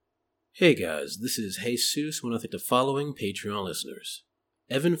Hey guys, this is Jesus. I want to thank the following Patreon listeners: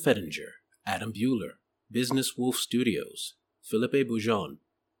 Evan Fettinger, Adam Bueller, Business Wolf Studios, Philippe Boujon,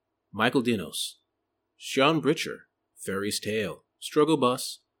 Michael Dinos, Sean Britcher, Fairy's Tale, Struggle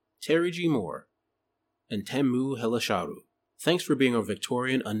Bus, Terry G. Moore, and Temu Helasharu. Thanks for being our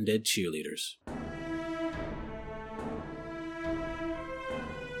Victorian undead cheerleaders.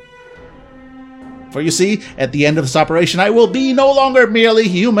 For you see, at the end of this operation, I will be no longer merely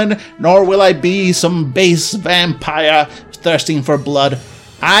human, nor will I be some base vampire thirsting for blood.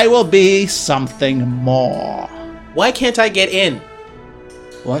 I will be something more. Why can't I get in?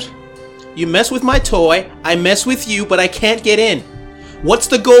 What? You mess with my toy, I mess with you, but I can't get in. What's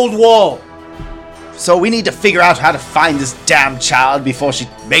the gold wall? So we need to figure out how to find this damn child before she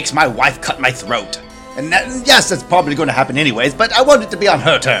makes my wife cut my throat. And yes, that's probably going to happen anyways, but I want it to be on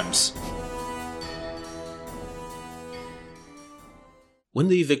her terms. When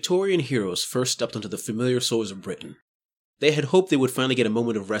the Victorian heroes first stepped onto the familiar soils of Britain, they had hoped they would finally get a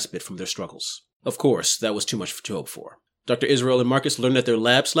moment of respite from their struggles. Of course, that was too much to hope for. Dr. Israel and Marcus learned that their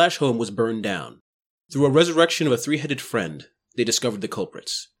lab/home was burned down. Through a resurrection of a three-headed friend, they discovered the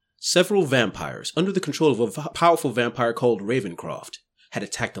culprits. Several vampires, under the control of a powerful vampire called Ravencroft, had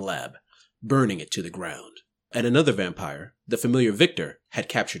attacked the lab, burning it to the ground. And another vampire, the familiar Victor, had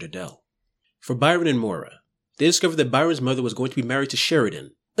captured Adele. For Byron and Moira, they discovered that Byron's mother was going to be married to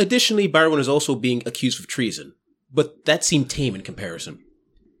Sheridan. Additionally, Byron was also being accused of treason, but that seemed tame in comparison.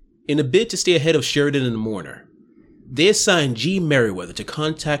 In a bid to stay ahead of Sheridan and Mourner, they assigned G. Merriweather to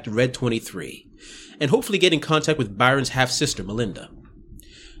contact Red 23, and hopefully get in contact with Byron's half-sister, Melinda.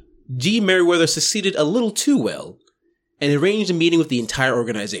 G. Merriweather succeeded a little too well, and arranged a meeting with the entire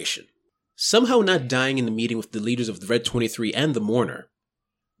organization. Somehow not dying in the meeting with the leaders of the Red 23 and the Mourner,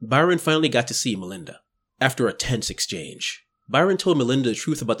 Byron finally got to see Melinda. After a tense exchange, Byron told Melinda the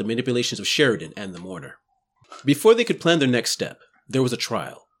truth about the manipulations of Sheridan and the Mourner. Before they could plan their next step, there was a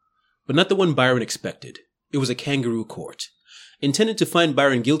trial, but not the one Byron expected. It was a kangaroo court, intended to find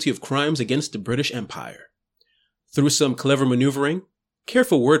Byron guilty of crimes against the British Empire. Through some clever maneuvering,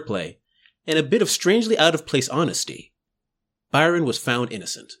 careful wordplay, and a bit of strangely out-of-place honesty, Byron was found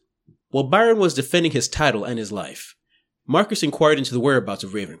innocent. While Byron was defending his title and his life, Marcus inquired into the whereabouts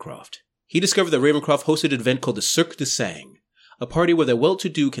of Ravencroft. He discovered that Ravencroft hosted an event called the Cirque du Sang, a party where the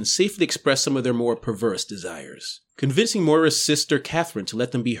well-to-do can safely express some of their more perverse desires. Convincing Moira's sister Catherine to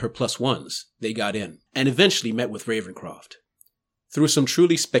let them be her +1s, they got in, and eventually met with Ravencroft. Through some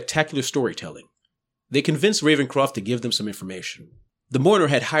truly spectacular storytelling, they convinced Ravencroft to give them some information. The Mourner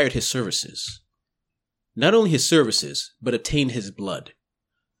had hired his services. Not only his services, but obtained his blood.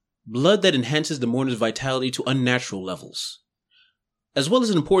 Blood that enhances the Mourner's vitality to unnatural levels, as well as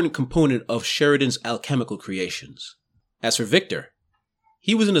an important component of Sheridan's alchemical creations. As for Victor,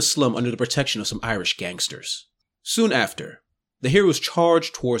 he was in a slum under the protection of some Irish gangsters. Soon after, the heroes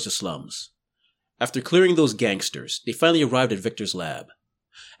charged towards the slums. After clearing those gangsters, they finally arrived at Victor's lab.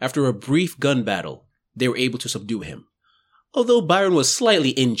 After a brief gun battle, they were able to subdue him, although Byron was slightly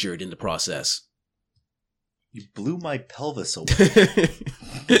injured in the process. You blew my pelvis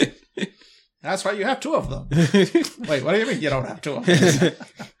away. That's why you have two of them. Wait, what do you mean you don't have two of them?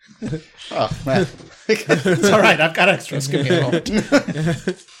 Oh, man. It's all right. I've got extras. Give me a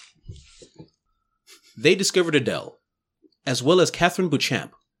moment. They discovered Adele, as well as Catherine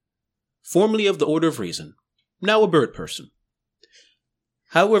Beauchamp, formerly of the Order of Reason, now a bird person.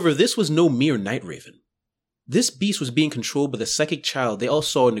 However, this was no mere night raven. This beast was being controlled by the psychic child they all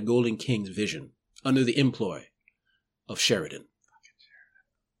saw in the Golden King's vision, under the employ of Sheridan.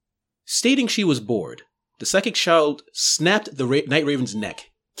 Stating she was bored, the psychic child snapped the Night Raven's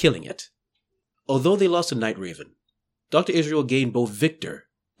neck, killing it. Although they lost a Night Raven, Dr. Israel gained both Victor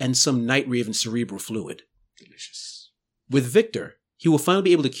and some Night Raven cerebral fluid. Delicious. With Victor, he will finally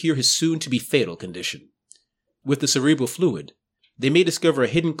be able to cure his soon-to-be fatal condition. With the cerebral fluid, they may discover a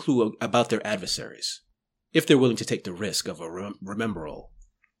hidden clue about their adversaries, if they're willing to take the risk of a remember-all.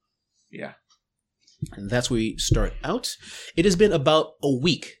 Yeah. And that's where we start out. It has been about a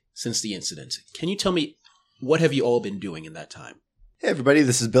week since the incident. Can you tell me, what have you all been doing in that time? Hey everybody,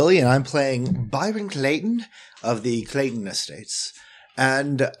 this is Billy, and I'm playing Byron Clayton of the Clayton Estates.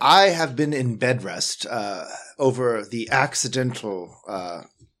 And I have been in bed rest over the accidental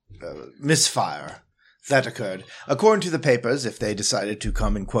misfire that occurred. According to the papers, if they decided to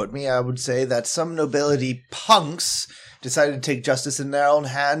come and quote me, I would say that some nobility punks decided to take justice in their own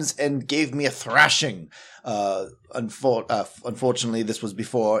hands and gave me a thrashing. Unfortunately, this was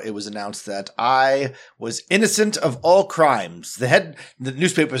before it was announced that I was innocent of all crimes. The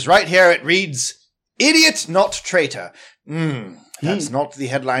newspaper's right here. It reads, Idiot, not traitor. That's not the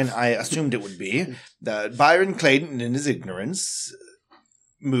headline I assumed it would be. Byron Clayton, in his ignorance,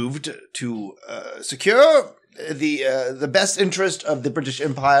 moved to secure the best interest of the British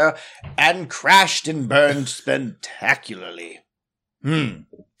Empire and crashed and burned spectacularly.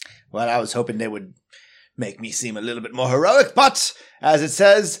 Well, I was hoping they would make me seem a little bit more heroic, but as it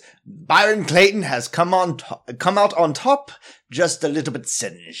says, Byron Clayton has come out on top, just a little bit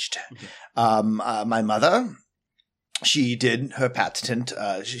singed. My mother, she did her patent.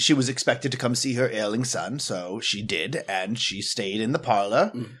 She was expected to come see her ailing son, so she did, and she stayed in the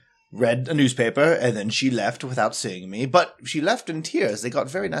parlor, read a newspaper, and then she left without seeing me. But she left in tears. They got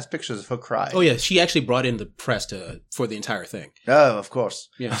very nice pictures of her crying. Oh, yeah. She actually brought in the press for the entire thing. Oh, of course.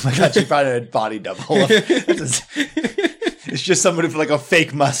 Yeah. Oh my God, she brought in a body double. It's just someone with like a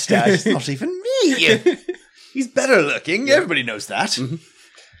fake mustache. It's not even me. He's better looking. Yeah. Everybody knows that. Mm-hmm.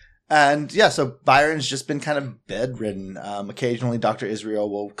 And yeah, so Byron's just been kind of bedridden. Occasionally, Dr.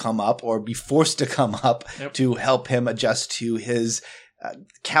 Israel will come up or be forced to come up to help him adjust to his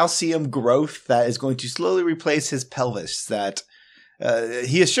calcium growth that is going to slowly replace his pelvis that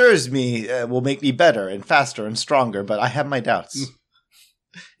he assures me will make me better and faster and stronger, but I have my doubts.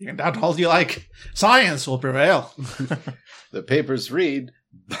 You can doubt all you like. Science will prevail. The papers read,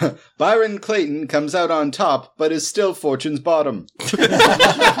 Byron Clayton comes out on top, but is still Fortune's bottom.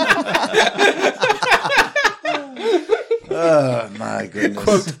 Oh, my goodness.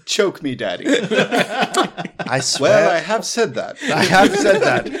 Quote, choke me, daddy. I swear. Well, I have said that. I have said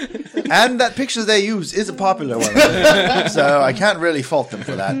that. And that picture they use is a popular one. So I can't really fault them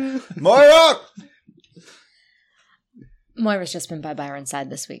for that. Moira! Moira's just been by Byron's side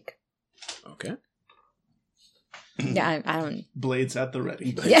this week. Okay. Yeah, I don't... Blades at the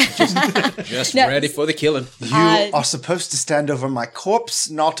ready. Yeah. Just ready for the killing. You are supposed to stand over my corpse,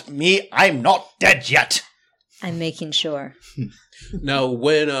 not me. I'm not dead yet. I'm making sure. Now,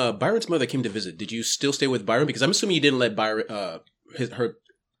 when Byron's mother came to visit, did you still stay with Byron? Because I'm assuming you didn't let Byron,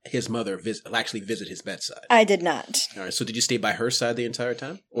 his mother actually visit his bedside. I did not. All right. So did you stay by her side the entire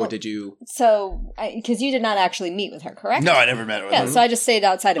time, or did you? So, because you did not actually meet with her, correct? No, I never met her. Yeah. So I just stayed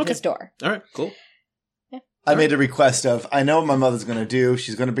outside of his door. All right. Cool. I made a request of, I know what my mother's going to do.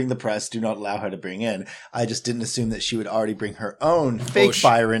 She's going to bring the press. Do not allow her to bring in. I just didn't assume that she would already bring her own fake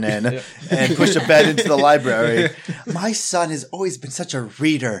Byron in and push a bed into the library. My son has always been such a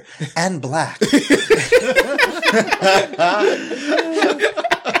reader and black.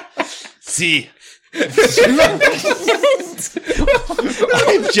 See.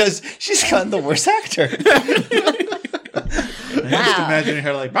 She's gotten the worst actor. I'm just imagining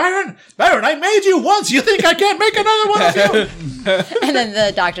her like, Byron, I made you once. You think I can't make another one of you? And then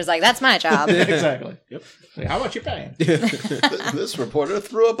the doctor's like, that's my job. Exactly. Yep. Like, how much you paying? This reporter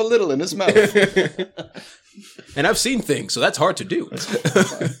threw up a little in his mouth. And I've seen things, so that's hard to do.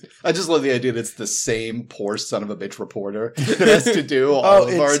 I just love the idea that it's the same poor son of a bitch reporter that has to do all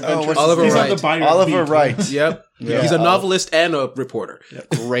of our adventures. Oliver He's Wright. on the Byron Oliver beat. Wright. Yep. Yeah. He's a novelist and a reporter. Yep.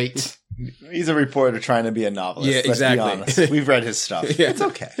 Great. He's a reporter trying to be a novelist. Yeah, exactly. Let's be honest. We've read his stuff. Yeah. It's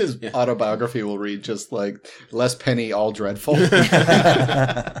okay. His autobiography will read just like Les Penny, all dreadful.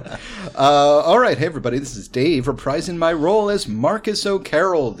 All right. Hey, everybody. This is Dave reprising my role as Marcus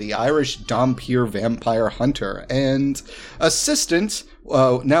O'Carroll, the Irish Dhampir vampire hunter and assistant,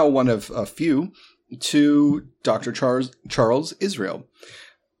 now one of a few, to Dr. Charles Israel.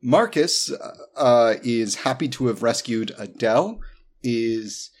 Marcus is happy to have rescued Adele,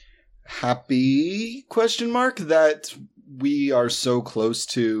 is happy, that we are so close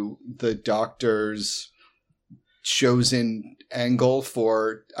to the doctor's chosen angle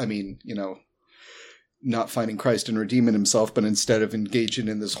for, not finding Christ and redeeming himself, but instead of engaging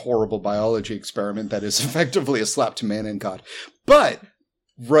in this horrible biology experiment that is effectively a slap to man and God. But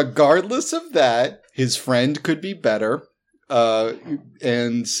regardless of that, his friend could be better,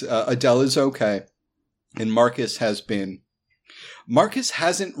 and Adele is okay. And Marcus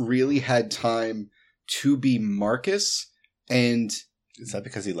hasn't really had time to be Marcus, and is that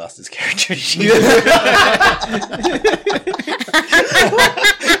because he lost his character sheet?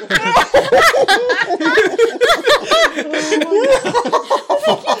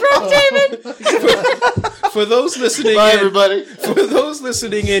 For those listening, bye, everybody. For those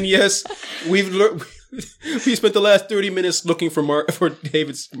listening in, yes, we spent the last 30 minutes looking for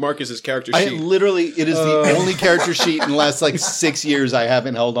Marcus's character sheet. It is the only character sheet in the last 6 years I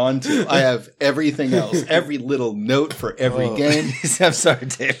haven't held on to. I have everything else, every little note for every game. I'm sorry,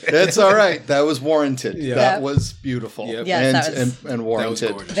 David. That's all right. That was warranted. Yeah. That was beautiful. Yep. Yes, and warranted.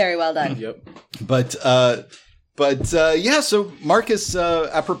 That was gorgeous. Very well done. Yep. But But so Marcus,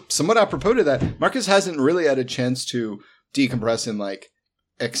 somewhat apropos to that, Marcus hasn't really had a chance to decompress and like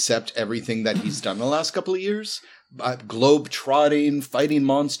accept everything that he's done the last couple of years. Globe trotting, fighting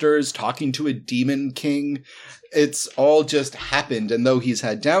monsters, talking to a demon king. It's all just happened. And though he's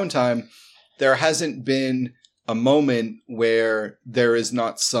had downtime, there hasn't been a moment where there is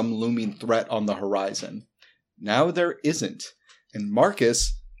not some looming threat on the horizon. Now there isn't. And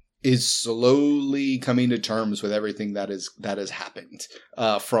Marcus is slowly coming to terms with everything that has happened.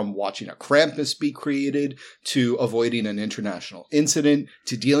 From watching a Krampus be created, to avoiding an international incident,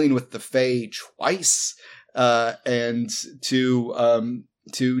 to dealing with the Fae twice, and to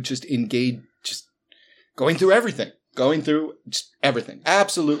just engage, just going through everything. Going through just everything.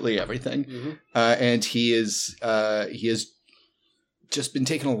 Absolutely everything. Mm-hmm. And he has just been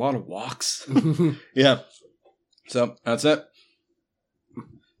taking a lot of walks. Yeah. So that's it.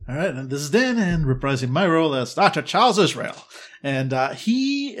 All right, and this is Dan, and reprising my role as Dr. Charles Israel. And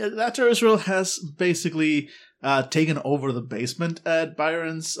Dr. Israel has basically taken over the basement at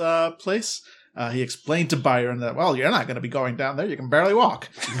Byron's place. He explained to Byron that, well, you're not going to be going down there. You can barely walk.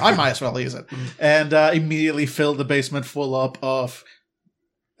 I might as well use it. And immediately filled the basement full up of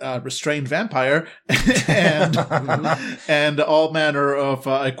restrained vampire and all manner of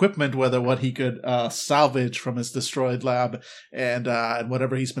equipment, whether what he could salvage from his destroyed lab and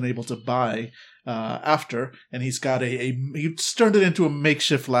whatever he's been able to buy after. And he's got he's turned it into a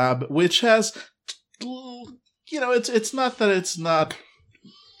makeshift lab, which has, it's not that it's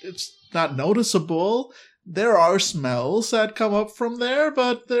not noticeable. There are smells that come up from there,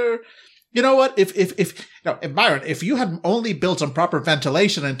 but they're, you know what? If Byron, if you had only built some proper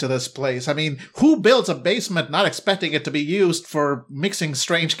ventilation into this place, I mean, who builds a basement not expecting it to be used for mixing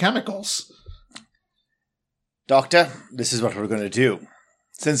strange chemicals? Doctor, this is what we're going to do.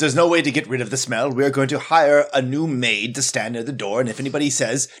 Since there's no way to get rid of the smell, we're going to hire a new maid to stand near the door, and if anybody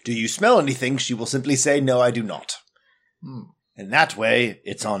says, "Do you smell anything?" she will simply say, "No, I do not." And that way,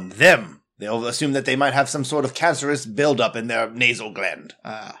 it's on them. They'll assume that they might have some sort of cancerous buildup in their nasal gland.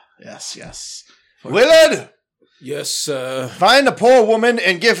 Yes. Willard! Yes, Find a poor woman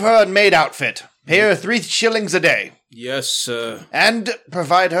and give her a maid outfit. Pay her 3 shillings a day. Yes, And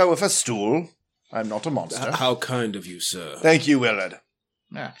provide her with a stool. I'm not a monster. How kind of you, sir. Thank you, Willard.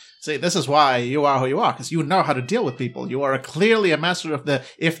 Yeah. See, this is why you are who you are, because you know how to deal with people. You are clearly a master of the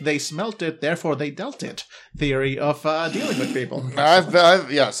 "if they smelt it, therefore they dealt it" theory of dealing with people. I've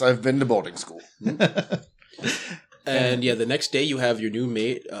been to boarding school. And the next day you have your new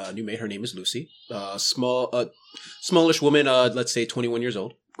maid. Her name is Lucy. Smallish woman. Let's say 21 years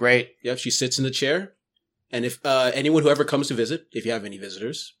old. Great. Yeah, she sits in the chair, and if anyone who ever comes to visit, if you have any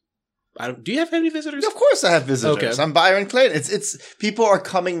visitors. Do you have any visitors? Of course I have visitors. Okay. I'm Byron Clayton. It's people are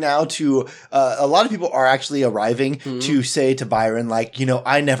coming now to, a lot of people are actually arriving to say to Byron, like,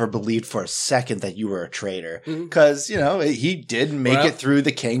 I never believed for a second that you were a traitor. Because, he did make it through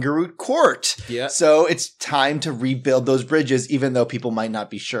the kangaroo court. Yeah. So it's time to rebuild those bridges, even though people might not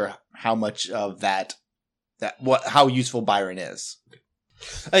be sure how much of how useful Byron is.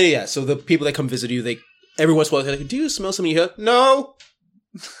 So the people that come visit you, every once in a while, they're like, "Do you smell something here?" "No."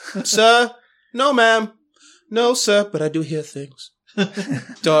 "Sir?" "No, ma'am." "No, sir, but I do hear things.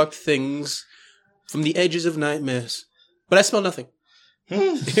 Dark things from the edges of nightmares. But I smell nothing."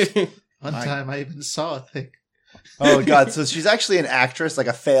 One time I even saw a thing. Oh, God. So she's actually an actress, like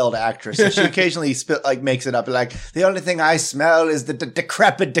a failed actress. So she occasionally makes it up. Like, "The only thing I smell is the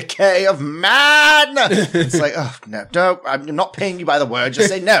decrepit decay of man." It's like, oh, no, I'm not paying you by the word. Just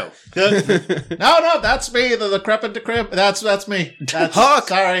say no. No, that's me. The decrepit decrepit. That's me. Hawk,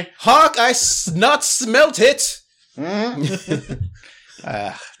 sorry. Hawk, not smelt it.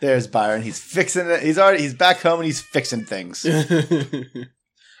 There's Byron. He's fixing it. He's back home and he's fixing things.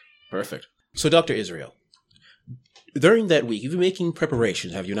 Perfect. So, Dr. Israel, during that week, you've been making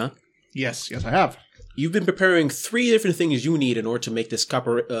preparations, have you not? Yes, I have. You've been preparing 3 different things you need in order to make this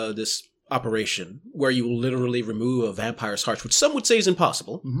operation, where you will literally remove a vampire's heart, which some would say is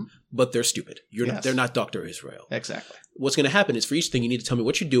impossible, but they're stupid. They're not Dr. Israel. Exactly. What's going to happen is for each thing, you need to tell me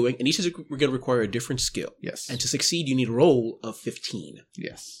what you're doing, and each is going to require a different skill. Yes. And to succeed, you need a roll of 15.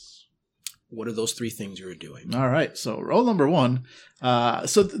 Yes. What are those 3 things you're doing? All right. So roll number 1.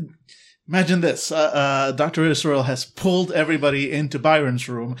 Imagine this. Dr. Israel has pulled everybody into Byron's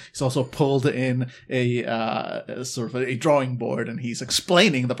room. He's also pulled in a sort of a drawing board, and he's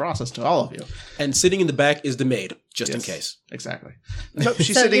explaining the process to all of you. And sitting in the back is the maid, just in case. Exactly. No,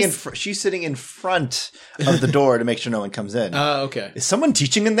 she's sitting in front of the door to make sure no one comes in. Okay. Is someone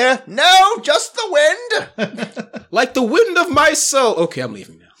teaching in there? No, just the wind. Like the wind of my soul. Okay, I'm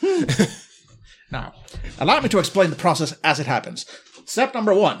leaving now. Now, allow me to explain the process as it happens. Step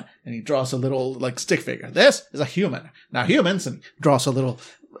number 1, and he draws a little, stick figure. This is a human. Now, humans, and draws a little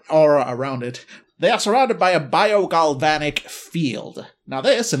aura around it, they are surrounded by a biogalvanic field. Now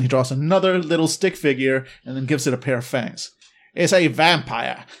this, and he draws another little stick figure, and then gives it a pair of fangs, is a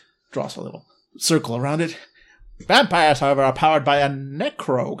vampire. Draws a little circle around it. Vampires, however, are powered by a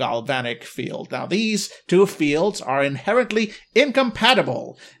necrogalvanic field. Now, these two fields are inherently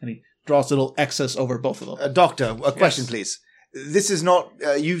incompatible. And he draws little X's over both of them. Doctor, a question, please. This is not...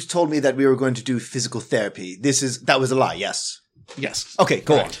 you told me that we were going to do physical therapy. That was a lie, yes? Yes. Okay,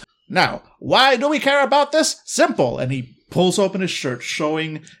 go on. Now, why do we care about this? Simple. And he pulls open his shirt,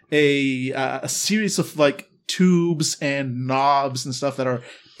 showing a series of, tubes and knobs and stuff that are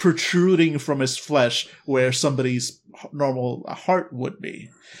protruding from his flesh where somebody's normal heart would be.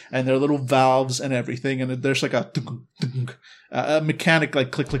 And there are little valves and everything, and there's a mechanic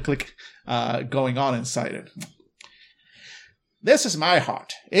click, click, click going on inside it. This is my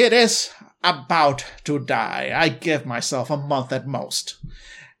heart. It is about to die. I give myself a month at most.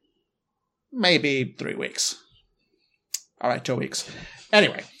 Maybe 3 weeks. All right, 2 weeks.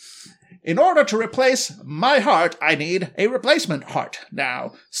 Anyway. In order to replace my heart, I need a replacement heart.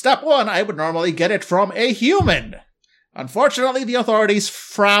 Now, step 1, I would normally get it from a human. Unfortunately, the authorities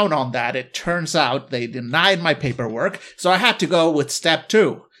frown on that. It turns out they denied my paperwork, so I had to go with step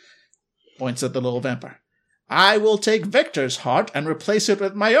 2. Points at the little vampire. I will take Victor's heart and replace it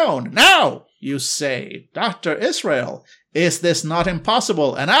with my own. Now, you say, Dr. Israel, is this not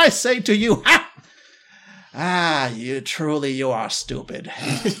impossible? And I say to you, ha! You are stupid.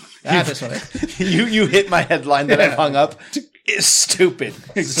 That is what you hit my headline that I've hung up. It's stupid.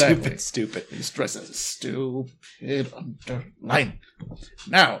 Exactly. Stupid. He stresses stupid underline.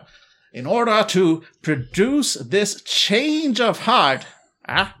 Now, in order to produce this change of heart,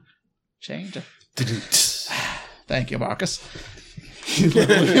 change of... Thank you, Marcus.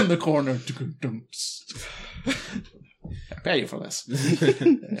 In the corner. I pay you for this.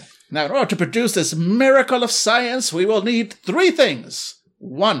 Now, in order to produce this miracle of science, we will need 3 things.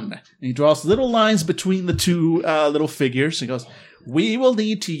 1, and he draws little lines between the two little figures. He goes, we will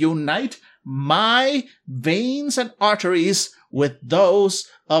need to unite my veins and arteries with those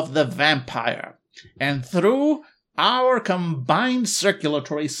of the vampire. And through our combined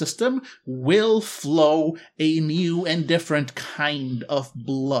circulatory system will flow a new and different kind of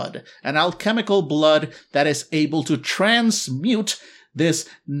blood. An alchemical blood that is able to transmute this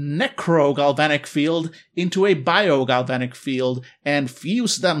necrogalvanic field into a biogalvanic field and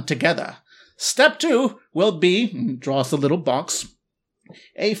fuse them together. Step 2 will be, draws a little box,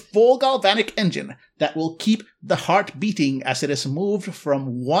 a full galvanic engine that will keep the heart beating as it is moved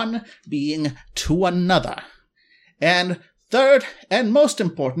from one being to another. And third, and most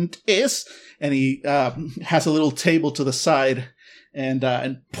important, is, and he has a little table to the side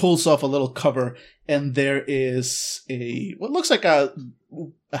and pulls off a little cover, and there is what looks like a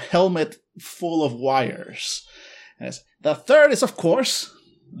helmet full of wires. And the third is, of course,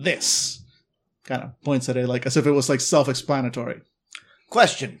 this. Kind of points at it as if it was self-explanatory.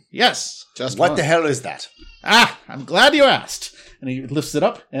 Question. Yes. Just what one. the hell is that? I'm glad you asked. And he lifts it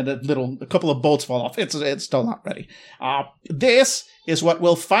up, and a couple of bolts fall off. It's still not ready. This is what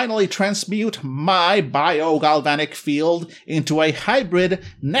will finally transmute my biogalvanic field into a hybrid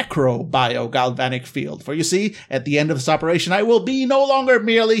necro-biogalvanic field. For you see, at the end of this operation, I will be no longer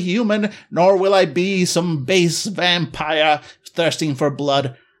merely human, nor will I be some base vampire thirsting for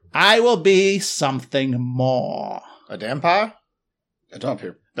blood. I will be something more. A vampire? A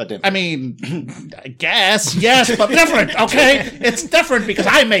vampire. I mean, I guess, yes, but different, okay? It's different because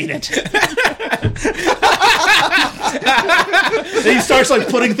I made it. He starts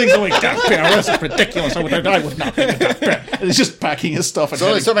putting things away. This is ridiculous. I would not be a doctor. And he's just packing his stuff. There's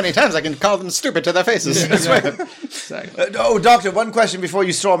only so many times I can call them stupid to their faces. Exactly. Doctor, one question before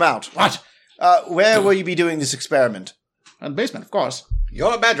you storm out. What? Where will you be doing this experiment? In the basement, of course.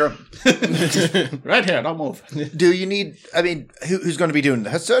 Your bedroom. Right here, don't move. Do you need, who's going to be doing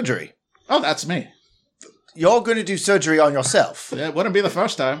her surgery? Oh, that's me. You're going to do surgery on yourself? Yeah, it wouldn't be the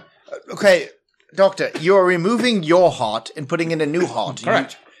first time. Okay, doctor, you're removing your heart and putting in a new heart.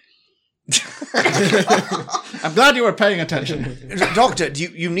 Correct. I'm glad you were paying attention. Doctor, do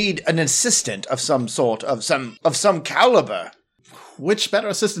you need an assistant of some sort, of some caliber? Which better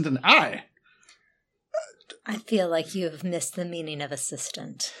assistant than I? I feel like you have missed the meaning of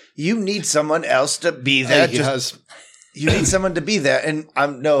assistant. You need someone else to be there. He has You need someone to be there. And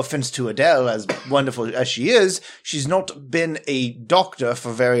no offense to Adele, as wonderful as she is, she's not been a doctor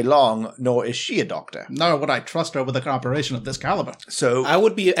for very long, nor is she a doctor. Nor would I trust her with an operation of this caliber. So, I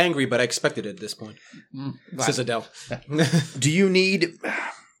would be angry, but I expected it at this point. Says Adele. do you need...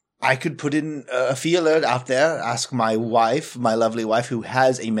 I could put in a feeler out there, ask my wife, my lovely wife, who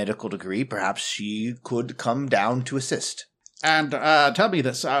has a medical degree. Perhaps she could come down to assist. And tell me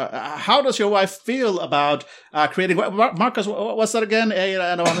this: how does your wife feel about creating? Marcus, what's that again?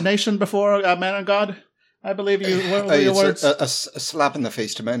 An abomination before man and God? I believe you. What were your words? A slap in the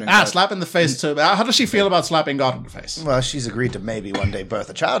face to men. And God. Slap in the face to. How does she feel about slapping God in the face? Well, she's agreed to maybe one day birth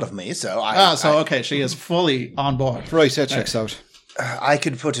a child of me, so okay, she is fully on board. Right, that checks out. I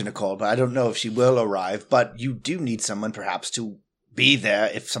could put in a call, but I don't know if she will arrive. But you do need someone perhaps to be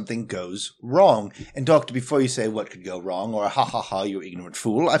there if something goes wrong. And doctor, before you say what could go wrong, or ha ha ha, you ignorant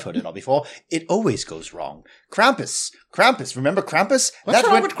fool, I've heard it all before, it always goes wrong. Krampus, remember Krampus? What's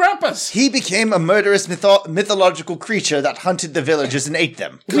wrong with Krampus? He became a murderous mythological creature that hunted the villagers and ate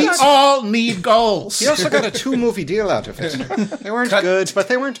them. We all need goals. He also got a 2-movie deal out of it. They weren't good, but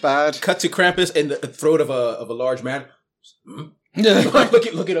they weren't bad. Cut to Krampus in the throat of a large man. look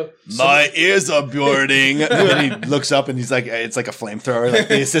at him. My ears are burning. And he looks up and he's like, it's like a flamethrower, like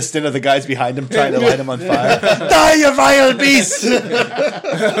the assistant of the guys behind him trying to light him on fire. Die, you vile beast!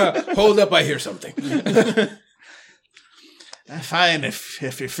 Hold up, I hear something. Fine, if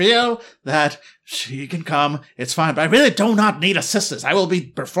you feel that she can come, it's fine. But I really do not need assistance. I will be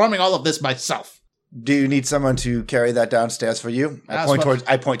performing all of this myself. Do you need someone to carry that downstairs for you? I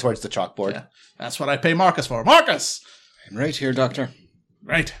point towards the chalkboard. Yeah, that's what I pay Marcus for. Marcus! I'm right here, Doctor.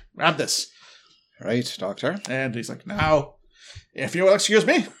 Right, grab this. Right, Doctor. And he's like, now, if you will excuse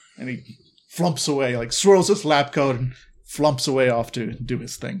me. And he flumps away, like swirls his lab coat and flumps away off to do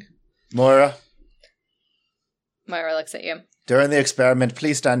his thing. Moira, Moira looks at you. during the experiment,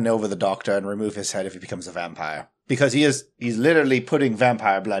 please stand over the doctor and remove his head if he becomes a vampire. Because he's literally putting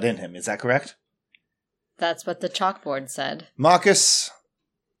vampire blood in him. Is that correct? That's what the chalkboard said. Marcus,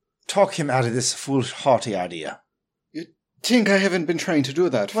 talk him out of this foolhardy idea. Think I haven't been trying to do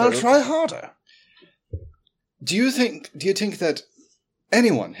that. Well, try harder. Do you think that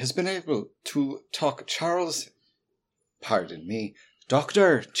anyone has been able to talk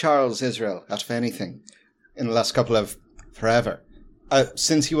Dr. Charles Israel out of anything in the last couple of forever?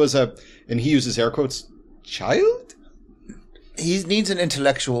 Since he was and he uses air quotes, child? He needs an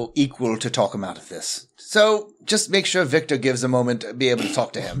intellectual equal to talk him out of this. So just make sure Victor gives a moment to be able to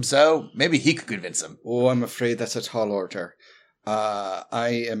talk to him. So maybe he could convince him. Oh, I'm afraid that's a tall order.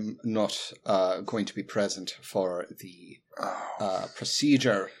 I am not going to be present for the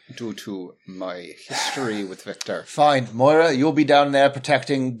procedure due to my history with Victor. Fine. Moira, you'll be down there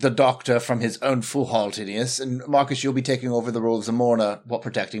protecting the doctor from his own foolhardiness. And Marcus, you'll be taking over the role of Zamorna while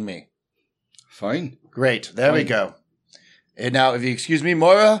protecting me. Fine. Great. There we go. And now, if you excuse me,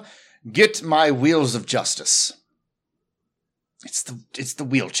 Moira, get my wheels of justice. It's the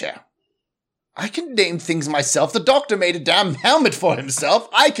wheelchair. I can name things myself. The doctor made a damn helmet for himself.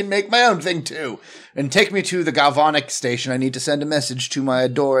 I can make my own thing too. And take me to the galvanic station. I need to send a message to my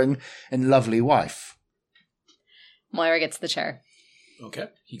adoring and lovely wife. Moira gets the chair. Okay.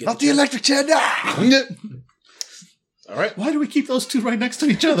 Not the electric chair. All right. Why do we keep those two right next to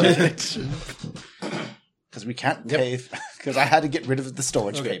each other? Because we can't pay. Because I had to get rid of the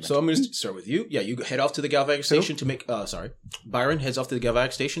storage Okay, payment. so I'm going to start with you. Yeah, you head off to the galvanic station to make... Byron heads off to the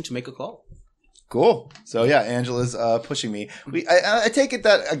galvanic station to make a call. Cool. So yeah, Angela's pushing me. I take it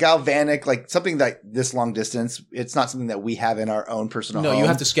that a galvanic, like something that this long distance, it's not something that we have in our own personal home. No, you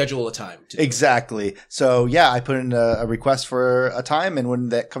have to schedule a time. Exactly. So yeah, I put in a request for a time, and when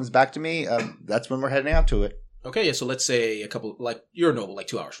that comes back to me, that's when we're heading out to it. Okay, yeah, so let's say you're noble,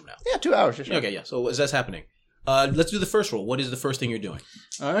 2 hours from now. Yeah, 2 hours. Sure. Okay, yeah, so as that's happening, let's do the first roll. What is the first thing you're doing?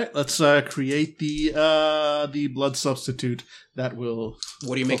 All right, let's create the blood substitute that will.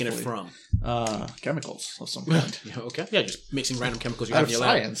 What are you making it from? Chemicals of some kind. Okay, yeah, just mixing random chemicals you Out have of in your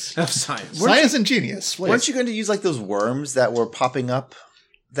lab. science. Out of science. Science and genius. Please. Weren't you going to use those worms that were popping up?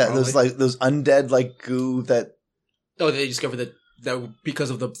 Those undead goo that. Oh, they discovered that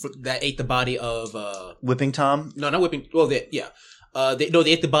because of that ate the body of Whipping Tom? No, not whipping. Well, they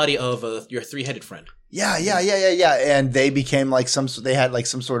ate the body of your 3-headed friend. Yeah. And they became they had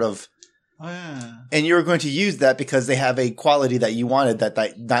some sort of. Oh, yeah. And you were going to use that because they have a quality that you wanted, that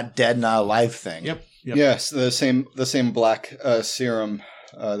not dead, not alive thing. Yep. Yes, the same black serum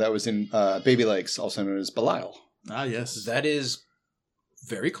that was in baby legs, also known as Belial. Ah, yes. That is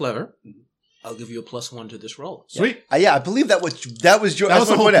very clever. I'll give you a +1 to this roll. Sweet. Yeah, I believe that was your. That was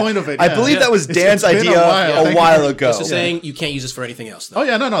the whole point of it. I yeah. believe that was Dan's It's been idea a a while ago. This is saying you can't use this for anything else, though. Oh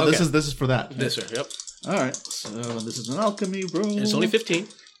yeah, no. Okay. This is for that. This, sir. Yep. All right. So this is an alchemy room. And it's only 15,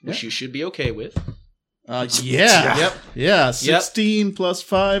 which you should be okay with. Yeah. Yep. Yeah. 16 plus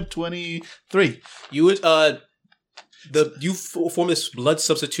 5, 23. You would form this blood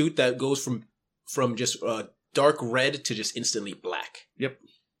substitute that goes from just dark red to just instantly black. Yep.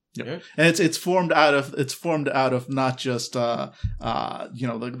 Yeah. And it's formed out of not just the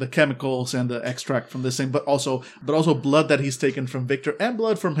chemicals and the extract from this thing, but also blood that he's taken from Victor and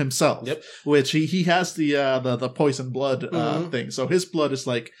blood from himself. Yep. Which he has the poison blood thing. So his blood is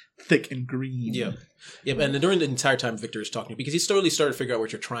like thick and green. Yep. Yep. And during the entire time Victor is talking, because he's slowly started to figure out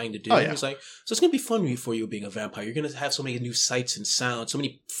what you're trying to do. Oh, yeah. He's like, so it's gonna be fun for you being a vampire. You're gonna have so many new sights and sounds, so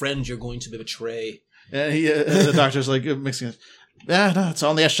many friends you're going to betray. And the doctor's like mixing it. Yeah, no, it's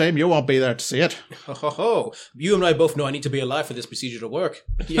only a shame you won't be there to see it. Ho. You and I both know I need to be alive for this procedure to work.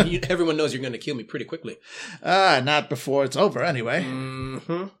 Everyone knows you're going to kill me pretty quickly. Not before it's over, anyway.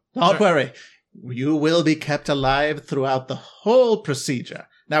 Mm-hmm. Don't worry. You will be kept alive throughout the whole procedure.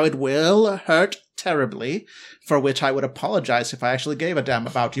 Now, it will hurt terribly, for which I would apologize if I actually gave a damn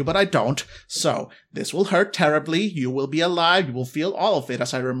about you, but I don't. So, this will hurt terribly. You will be alive. You will feel all of it.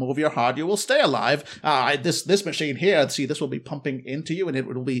 As I remove your heart, you will stay alive. This machine here, see, this will be pumping into you, and it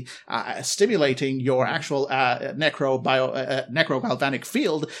will be stimulating your actual necrogalvanic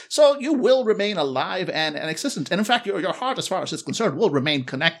field, so you will remain alive and existent. And in fact, your heart, as far as it's concerned, will remain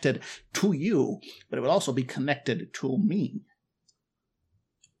connected to you, but it will also be connected to me.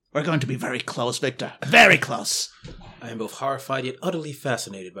 We're going to be very close, Victor. Very close. I am both horrified yet utterly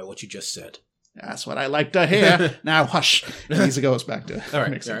fascinated by what you just said. That's what I like to hear. Now, hush. He goes back to All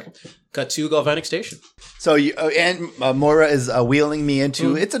right. Cut to Galvanic Station. So Moira is wheeling me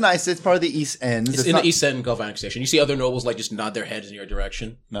into. It's part of the East End. It's in the East End Galvanic Station. You see other nobles just nod their heads in your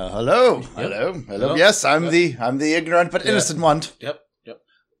direction. Hello. Yes, I'm the ignorant but innocent one. Yep.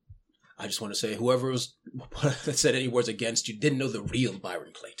 I just want to say, whoever that said any words against you didn't know the real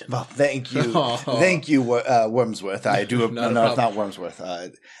Byron Clayton. Well, thank you, Wormsworth. I do. No, it's not Wormsworth.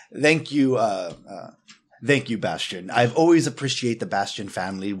 Thank you, Bastion. I've always appreciated the Bastion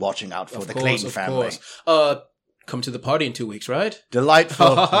family watching out for the Clayton family. Come to the party in 2 weeks, right?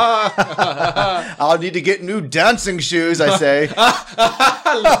 Delightful. I'll need to get new dancing shoes, I say.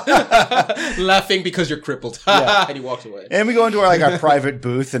 Laughing because you're crippled. And he walks away. And we go into our private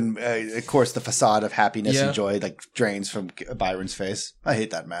booth, and of course the facade of happiness and joy drains from Byron's face. I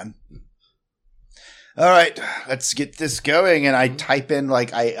hate that man. All right, let's get this going. And I type in,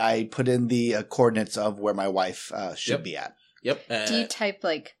 I put in the coordinates of where my wife should be at. Yep. Do you type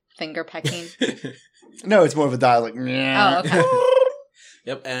finger pecking? No, it's more of a dialect. Oh, okay.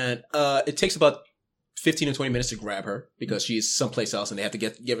 Yep, and it takes about 15 to 20 minutes to grab her because she's someplace else, and they have to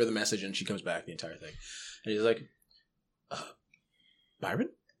give her the message, and she comes back, the entire thing. And he's like,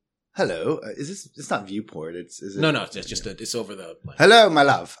 Byron? Hello, is this? It's not Viewport. Is it? No, it's just it's over the. Hello, my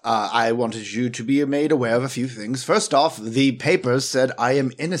love. I wanted you to be made aware of a few things. First off, the papers said I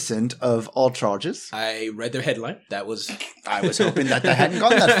am innocent of all charges. I read their headline. I was hoping that they hadn't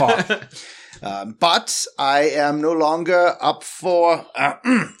gone that far. But I am no longer up for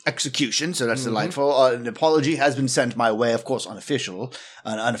execution, so that's delightful. An apology has been sent my way, of course, unofficially,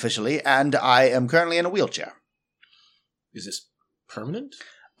 and I am currently in a wheelchair. Is this permanent?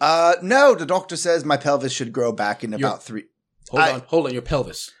 No, the doctor says my pelvis should grow back in about 3... Hold on, your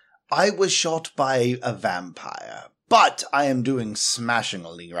pelvis. I was shot by a vampire, but I am doing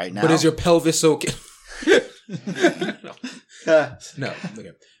smashingly right now. But is your pelvis okay? No.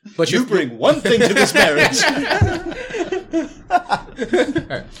 Okay. But you bring one thing to this marriage. All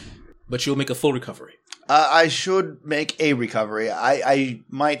right. But you'll make a full recovery. I should make a recovery. I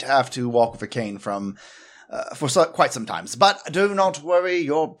might have to walk with a cane for quite some time. But do not worry,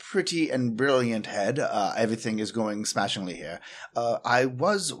 your pretty and brilliant head. Everything is going smashingly here. I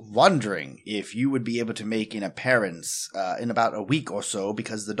was wondering if you would be able to make an appearance in about a week or so,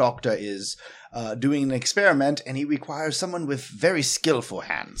 because the doctor is doing an experiment and he requires someone with very skillful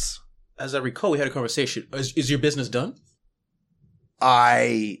hands. As I recall, we had a conversation. Is your business done?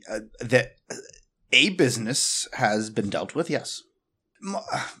 A business has been dealt with, yes.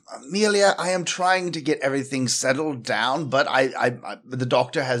 Amelia, I am trying to get everything settled down, but the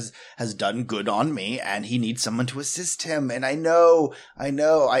doctor has done good on me, and he needs someone to assist him. And I know.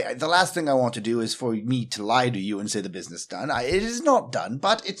 The last thing I want to do is for me to lie to you and say the business done. It is not done,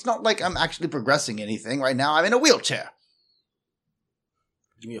 but it's not like I'm actually progressing anything right now. I'm in a wheelchair.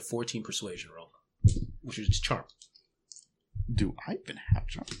 Give me a 14 persuasion roll, which is charm. Do I even have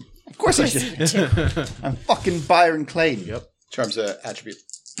charm? Of course I should. I'm fucking Byron Clayton. Yep. Charm's a attribute.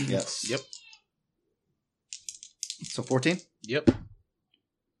 Yes. Yep. So 14? Yep.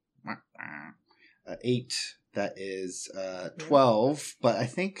 8. That is 12. But I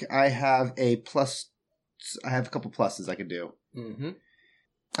think I have a plus. I have a couple pluses I could do. Mm-hmm.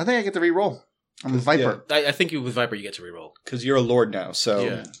 I think I get to re-roll. I'm a Viper. I think with Viper you get to reroll. Because you're a lord now,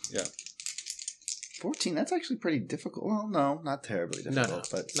 so... Yeah. 14, that's actually pretty difficult. Well, no, not terribly difficult. No,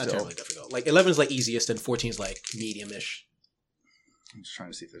 but not still. terribly difficult. Like 11 is like easiest, and 14 is like medium-ish. I'm just trying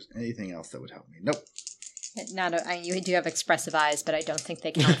to see if there's anything else that would help me. Nope. You do have expressive eyes, but I don't think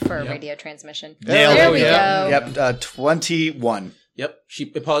they count for a radio transmission. Nailed there it. we go. Yep, 21. Yep. She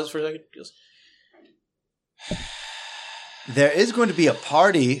pauses for a second. She goes, There is going to be a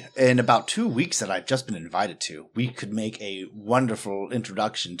party in about 2 weeks that I've just been invited to. We could make a wonderful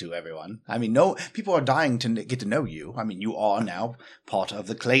introduction to everyone. I mean, people are dying to get to know you. I mean, you are now part of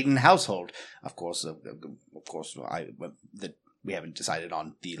the Clayton household. Of course, we haven't decided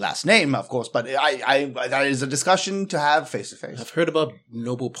on the last name, of course, but I that is a discussion to have face to face. I've heard about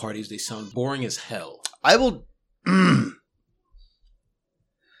noble parties. They sound boring as hell. I will.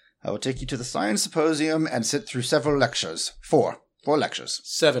 I will take you to the Science Symposium and sit through several lectures. 4 lectures.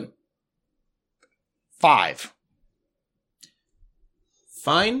 7. 5.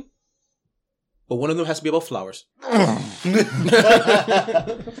 Fine. But one of them has to be about flowers.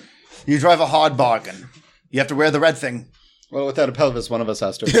 You drive a hard bargain. You have to wear the red thing. Well, without a pelvis, one of us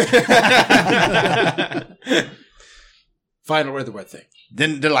has to. Fine, I'll wear the red thing.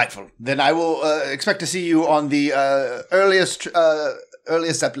 Then delightful. Then I will expect to see you on the earliest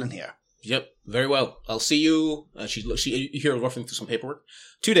Zeppelin here. Yep, very well. I'll see you. You hear her ruffling through some paperwork.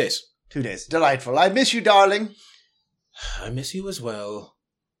 2 days. 2 days. Delightful. I miss you, darling. I miss you as well.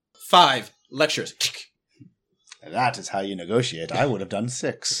 5 lectures. That is how you negotiate. I would have done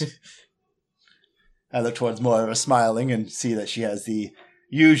 6. I look towards Moira smiling and see that she has the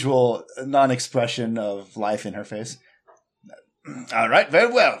usual non-expression of life in her face. All right,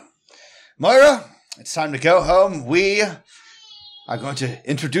 very well. Moira, it's time to go home. We are going to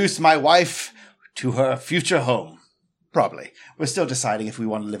introduce my wife to her future home. Probably. We're still deciding if we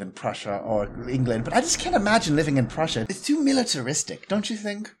want to live in Prussia or England, but I just can't imagine living in Prussia. It's too militaristic, don't you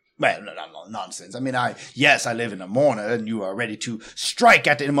think? Well, no, nonsense. I mean, I live in a Morna, and you are ready to strike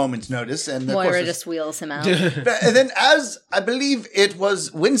at a moment's notice. And of Moira course, just wheels him out. and then, as I believe it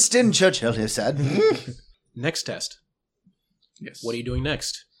was Winston Churchill who said, Next test. Yes. What are you doing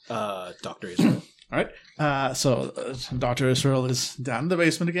next, Dr. Israel? All right. So Dr. Israel is down in the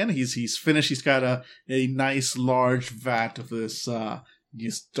basement again. He's finished. He's got a nice large vat of this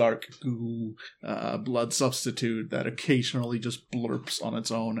dark goo blood substitute that occasionally just blurps on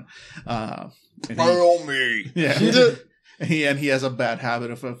its own. "Follow me." Yeah. And he has a bad habit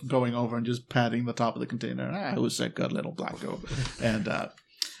of going over and just patting the top of the container. Who's that good little blacko? And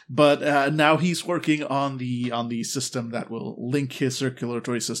but now he's working on the system that will link his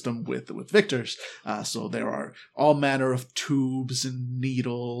circulatory system with Victor's. So there are all manner of tubes and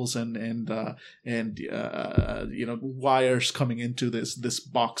needles and wires coming into this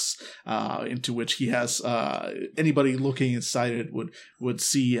box into which he has anybody looking inside it would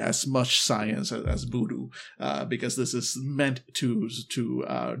see as much science as voodoo, because this is meant to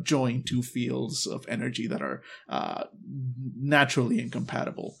join two fields of energy that are naturally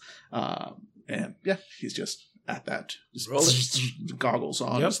incompatible. And yeah, he's just at that. Just goggles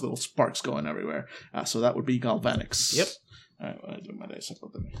on, his little sparks going everywhere. So that would be galvanics. Yep. All right, I do my dice. I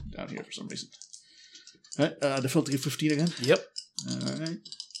put them down here for some reason. All right, difficulty 15 again. Yep. All right.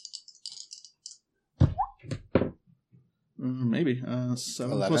 Maybe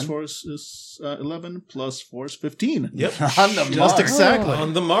 7 11. plus 4 is 11 plus 4 is 15. Yep. On the Just mark. exactly.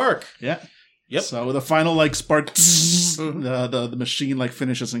 On the mark. Yeah. Yep. So with a final spark, the machine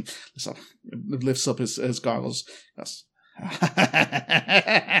finishes and lifts up his goggles. Yes.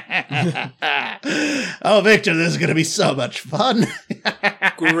 Oh, Victor, this is going to be so much fun.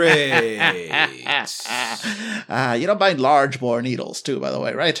 Great. You don't mind large bore needles too, by the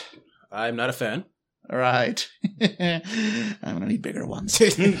way, right? I'm not a fan. All right. I'm going to need bigger ones.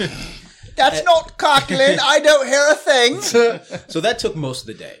 That's not cackling. I don't hear a thing. So that took most of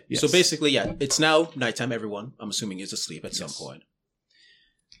the day. Yes. So basically, yeah, it's now nighttime. Everyone, I'm assuming, is asleep at some point.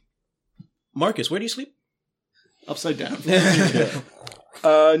 Marcus, where do you sleep? Upside down.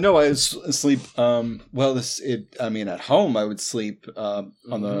 No, I sleep. At home I would sleep on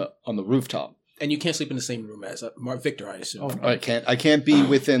the rooftop. And you can't sleep in the same room as Victor, I assume. I can't be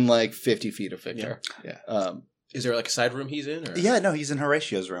within 50 feet of Victor. Yeah. Is there a side room he's in? Or? Yeah, no, he's in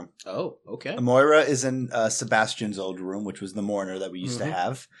Horatio's room. Oh, okay. Moira is in Sebastian's old room, which was the mourner that we used to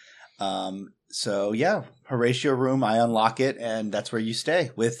have. So yeah, Horatio room. I unlock it, and that's where you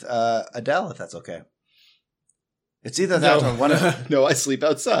stay with Adele, if that's okay. It's either that or one of. No, I sleep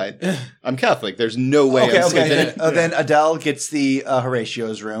outside. I'm Catholic. There's no way I'm sleeping. Then Adele gets the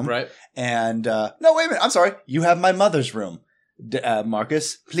Horatio's room, Right. And no, wait a minute. I'm sorry. You have my mother's room,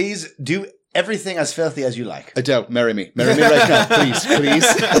 Marcus. Please do everything as filthy as you like. Adele, marry me. Marry me right now, please.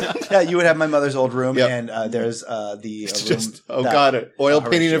 Yeah, you would have my mother's old room, Yep. and there's the It's room just, oh that- God, an oil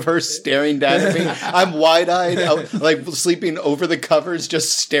painting Horatio. of her staring down at me. I'm wide-eyed, like sleeping over the covers,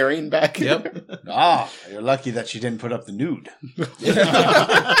 just staring back at her. Yep. Ah, you're lucky that she didn't put up the nude.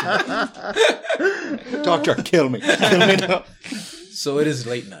 Doctor, kill me. Kill me now. So it is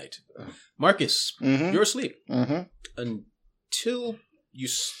late night. Marcus, Mhm. you're asleep Mm-hmm. until you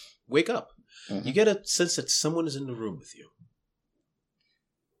wake up. Mhm. You get a sense that someone is in the room with you.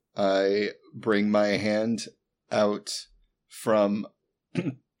 I bring my hand out from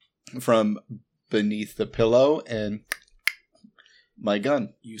beneath the pillow and my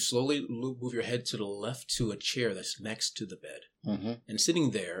gun. You slowly move your head to the left to a chair that's next to the bed. Mm-hmm. And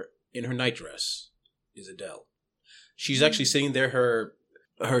sitting there in her nightdress is Adele. She's actually sitting there.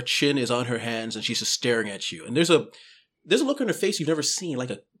 Her chin is on her hands, and she's just staring at you. And there's a look on her face you've never seen, like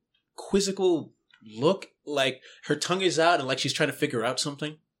a quizzical look, like her tongue is out and like she's trying to figure out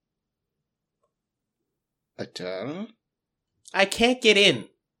something. Adele? I can't get in.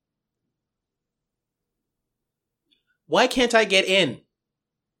 Why can't I get in?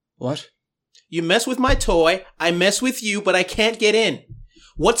 What? You mess with my toy, I mess with you, but I can't get in.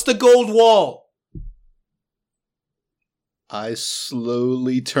 What's the gold wall? I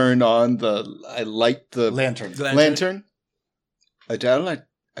slowly turn on I light the Lantern. lantern. Adele,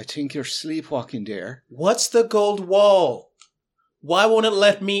 I think you're sleepwalking, dear. What's the gold wall? Why won't it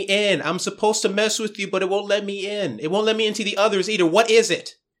let me in? I'm supposed to mess with you, but it won't let me in. It won't let me into the others either. What is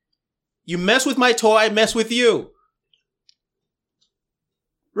it? You mess with my toy, I mess with you.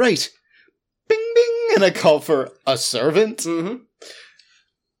 Right. Bing, bing. And I call for a servant. Mm-hmm.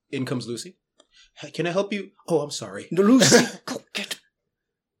 In comes Lucy. Hey, can I help you? Oh, I'm sorry. No, Lucy, go get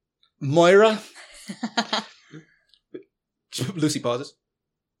Moira. Lucy pauses.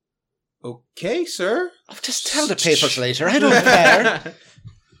 Okay, sir. I'll just tell the papers later. I don't care.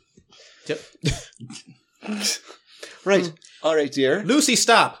 Yep. Right. All right, dear. Lucy,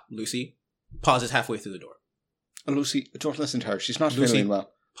 stop. Lucy pauses halfway through the door. Lucy, don't listen to her. She's not Lucy. feeling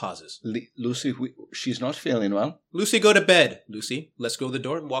well. Pauses. Lucy, she's not feeling well. Lucy, go to bed. Lucy, let's go to the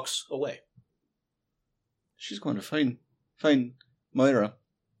door and walks away. She's going to find Moira.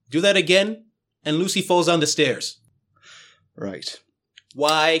 Do that again, and Lucy falls down the stairs. Right.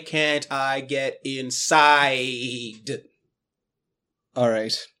 Why can't I get inside? All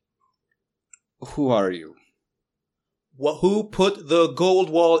right. Who are you? Who put the gold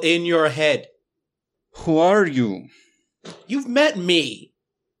wall in your head? Who are you? You've met me.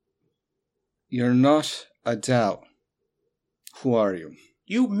 You're not Adele. Who are you?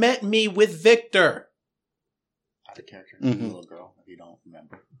 You met me with Victor. Out of character. Mhm. The little girl, if you don't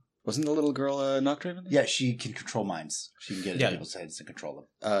remember. Wasn't the little girl Nocturne? Yeah, she can control minds. She can get Yeah. in people's heads and control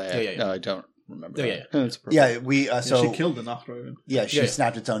them. Yeah. No, I don't remember. Oh, that. yeah. That's perfect. Yeah, we so she killed the Nachtroven. yeah, she Yeah.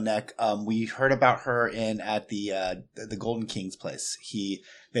 snapped its own neck. We heard about her at the Golden King's place. He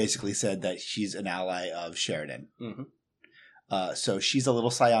basically said that she's an ally of Sheridan. Mm-hmm. So she's a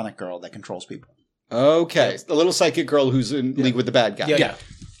little psionic girl that controls people. Okay. The little psychic girl who's in league with the bad guy. Yeah.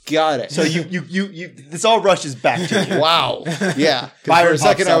 Got it. So you this all rushes back to you. Wow. Yeah. 'Cause Byron for a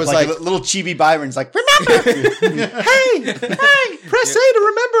second pops I up was like, little chibi Byron's like, remember? hey, press A to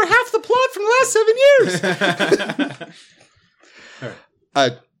remember half the plot from the last 7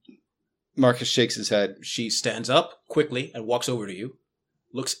 years. Marcus shakes his head. She stands up quickly and walks over to you,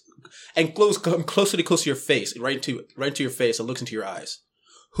 looks and come closer to your face, right into your face, and looks into your eyes.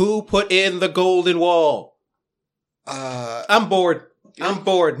 Who put in the golden wall? I'm bored. I'm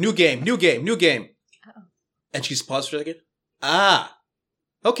bored. New game. Uh-oh. And she's paused for a second.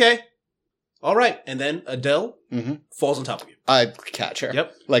 Okay. All right. And then Adele falls on top of you. I catch her.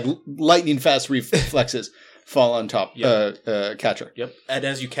 Yep. Like lightning fast reflexes fall on top. Yep. Catch her. Yep. And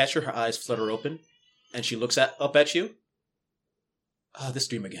as you catch her, her eyes flutter open, and she looks up at you. This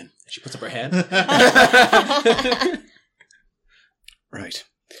dream again. And she puts up her hand. Right.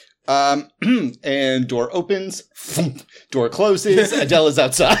 And door opens. Door closes. Adele is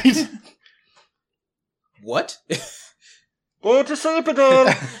outside. What? Go to sleep,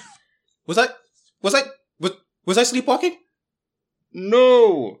 Adele. Was I sleepwalking?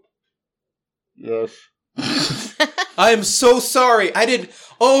 No. Yes. I am so sorry. I didn't.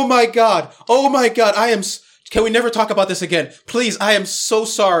 Oh my god. I am. Can we never talk about this again? Please, I am so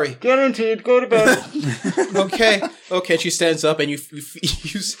sorry. Guaranteed. Go to bed. Okay. She stands up, and you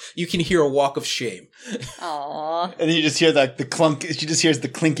can hear a walk of shame. Aww. And you just hear the clunk. She just hears the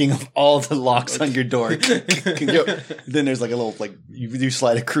clinking of all the locks on your door. Then there's like a little you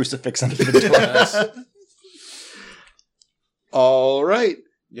slide a crucifix under the door. All right.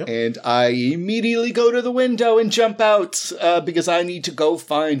 Yep. And I immediately go to the window and jump out because I need to go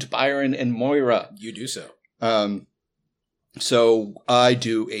find Byron and Moira. You do so. So I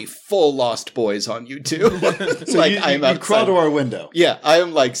do a full Lost Boys on you two. So like I'm you crawl to our window. Yeah, I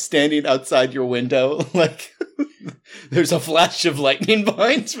am like standing outside your window. Like there's a flash of lightning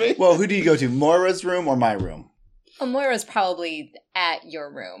behind me. Well, who do you go to? Moira's room or my room? Moira's probably at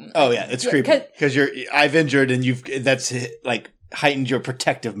your room. Oh yeah, it's creepy because I've injured and that's like heightened your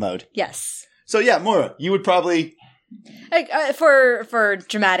protective mode. Yes. So yeah, Moira, you would probably for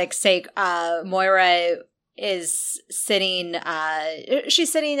dramatic sake, Moira is sitting.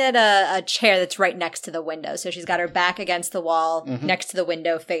 She's sitting at a chair that's right next to the window. So she's got her back against the wall, next to the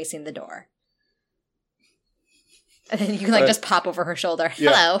window, facing the door. And then you can just pop over her shoulder.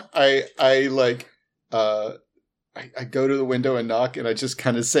 Yeah, Hello. I go to the window and knock, and I just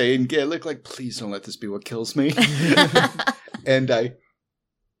kind of say in Gaelic, like, please don't let this be what kills me. And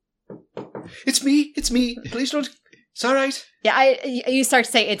it's me, please don't, it's all right. Yeah, you start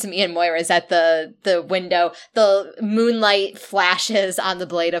to say it's me, and Moira's at the window. The moonlight flashes on the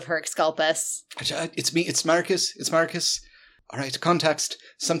blade of her Exculpus. It's me, it's Marcus. All right, context.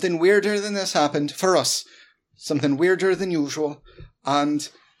 Something weirder than this happened for us. Something weirder than usual. And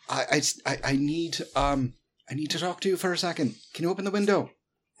I need to talk to you for a second. Can you open the window?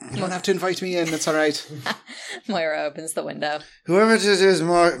 You don't have to invite me in, it's all right. Moira opens the window. Whoever it is,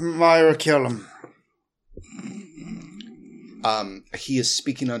 Moira, kill him. He is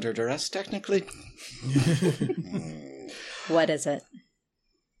speaking under duress, technically. What is it?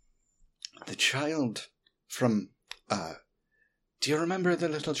 The child from, do you remember the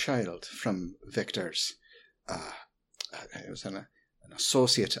little child from Victor's? It was an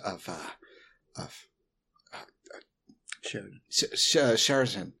associate of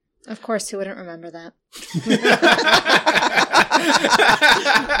Sheraton. Of course, who wouldn't remember that?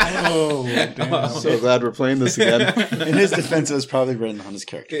 Oh, damn. So glad we're playing this again. In his defense, it was probably written on his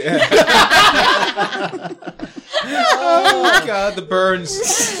character. Oh, God, the burns.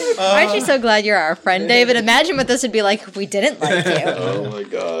 Aren't you so glad you're our friend, David? Imagine what this would be like if we didn't like you. Oh, my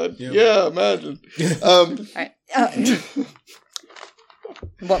God. Yeah, imagine. All right.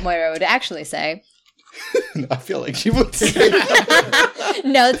 What Moira would actually say. I feel like she would say that.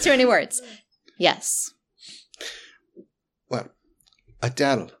 No, it's too many words. Yes. Well,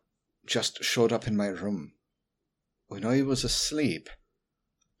 Adele just showed up in my room when I was asleep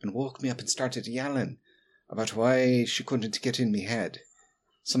and woke me up and started yelling about why she couldn't get in me head.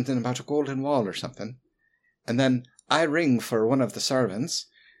 Something about a golden wall or something. And then I ring for one of the servants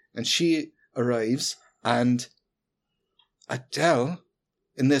and she arrives and Adele,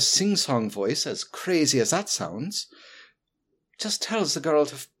 in this sing-song voice, as crazy as that sounds, just tells the girl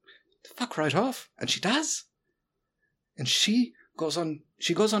to fuck right off, and she does. And she goes on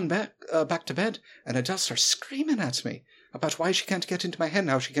back to bed, and Adele starts screaming at me about why she can't get into my head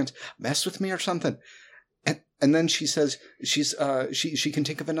now, she can't mess with me or something. And then she says she can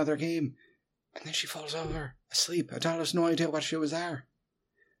think of another game, and then she falls over asleep. Adele has no idea what she was there.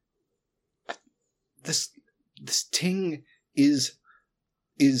 This thing is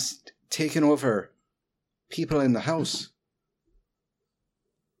taking over people in the house.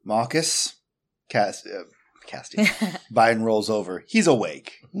 Marcus, Casty. Byron rolls over. He's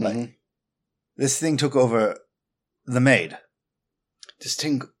awake. Mm-hmm. Like, this thing took over the maid. This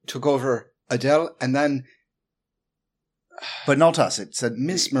thing took over Adele and then... But not us. It said...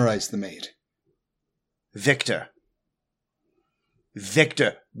 mesmerized the maid. Victor.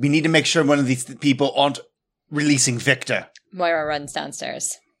 We need to make sure one of these people aren't releasing Victor. Moira runs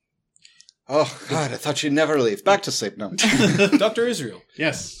downstairs. Oh, God, I thought you'd never leave. Back to sleep now. Dr. Israel,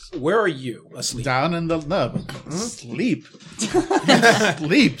 Yes. where are you asleep? Down in the nub. Sleep.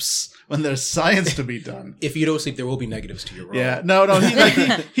 Sleeps when there's science to be done. If you don't sleep, there will be negatives to your roll. Yeah, no.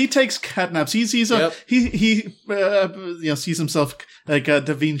 He takes cat naps. He sees himself like Da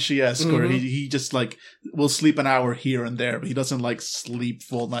Vinci-esque, or he just like will sleep an hour here and there, but he doesn't like sleep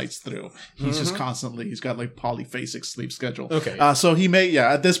full nights through. He's just constantly. He's got like polyphasic sleep schedule. Okay. So he may,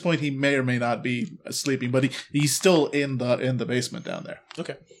 at this point, he may or may not be sleeping, but he's still in the basement down there.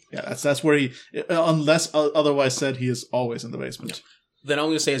 Okay. Yeah, that's where he, unless otherwise said, he is always in the basement. Then all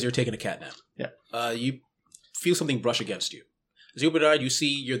I'm going to say is you're taking a cat nap. Yeah. You feel something brush against you. As you open your eye, you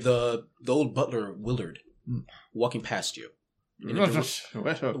see the old butler, Willard, walking past you.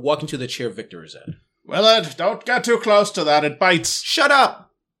 Walking to the chair Victor is at. Willard, don't get too close to that. It bites. Shut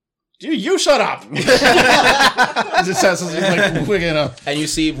up! You shut up. It says, like, wigging up. And you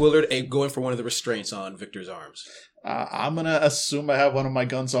see Willard going for one of the restraints on Victor's arms. I'm gonna assume I have one of my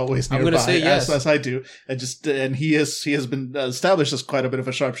guns always nearby. I'm gonna say yes. as I do, and he has been established as quite a bit of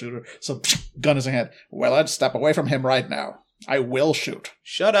a sharpshooter. So, gun is in hand. Willard, step away from him right now. I will shoot.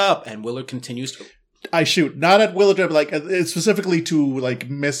 Shut up! And Willard continues to. I shoot not at Willard, but like specifically to like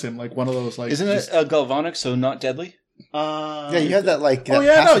miss him, like one of those like. Isn't it galvanic, so not deadly? Yeah, you have that like. The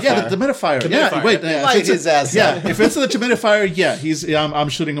humidifier. Yeah, wait, Light his ass. Yeah, if it's the humidifier, yeah, I'm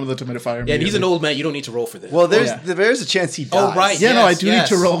shooting him with the humidifier. Yeah, and he's an old man. You don't need to roll for this. Well, there's a chance he dies. Oh, right. Yeah, yes, no, I do yes.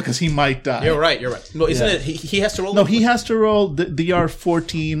 need to roll because he might die. You're right. No, isn't it? He has to roll. No, he has to roll the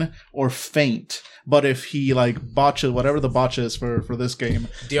DR14 or faint. But if he like botches whatever the botch is for this game,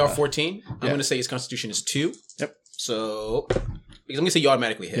 DR14. I'm going to say his Constitution is 2. Yep. So because I'm going to say you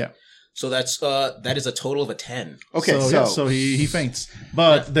automatically hit. Yeah. So that is a total of a 10. Okay, so he faints.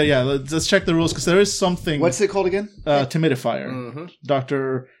 But let's check the rules because there is something. What's it called again? Timidifier. Mm-hmm.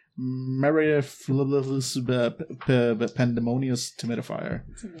 Dr. Pandemonious Timidifier.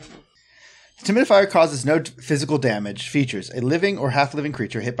 Timidifier causes no physical damage. Features: a living or half-living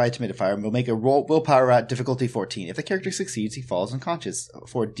creature hit by a timidifier will make a willpower at difficulty 14. If the character succeeds, he falls unconscious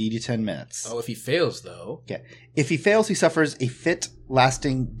for D10 minutes. Oh, if he fails, though. Okay. If he fails, he suffers a fit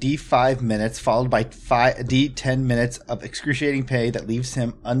lasting D5 minutes, followed by D10 minutes of excruciating pain that leaves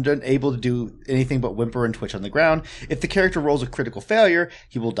him unable to do anything but whimper and twitch on the ground. If the character rolls a critical failure,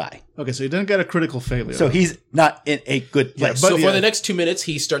 he will die. Okay, so he didn't get a critical failure. So he's not in a good place. So for the next 2 minutes,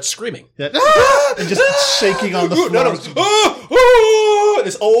 he starts screaming. Yeah. And just shaking on the floor.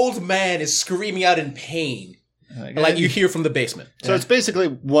 This old man is screaming out in pain. Like you hear from the basement. So it's basically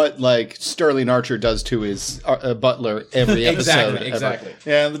what like Sterling Archer does to his butler every episode. Exactly.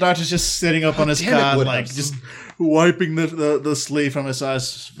 Yeah, and the doctor's just sitting up on his cot, like just wiping the sleeve from his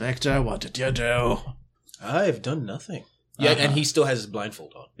eyes. Victor, what did you do? I've done nothing. Yeah, and he still has his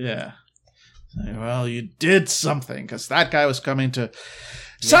blindfold on. Yeah. Well, you did something because that guy was coming to.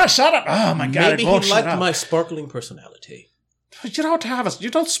 Shut up! Oh my god! Maybe he liked my sparkling personality. You don't have us. You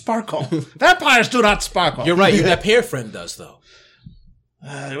don't sparkle. Vampires do not sparkle. You're right. That pear friend does, though.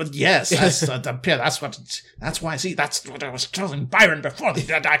 Yes, that's why. See, that's what I was telling Byron before they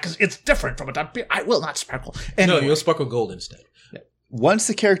die, because it's different from a vampire. I will not sparkle. Anyway. No, you'll sparkle gold instead. Once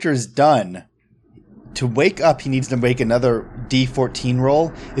the character is done, to wake up, he needs to make another D14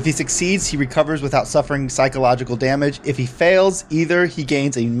 roll. If he succeeds, he recovers without suffering psychological damage. If he fails, either he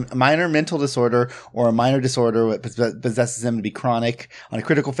gains a minor mental disorder or a minor disorder that possesses him to be chronic. On a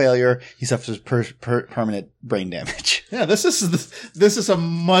critical failure, he suffers permanent brain damage. Yeah, this is a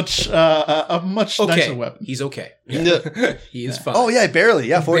much nicer weapon. He's okay. Yeah. He is fine. Oh yeah, barely.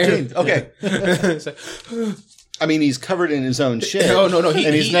 Yeah, 14. Barely. Okay. I mean, he's covered in his own shit. No. And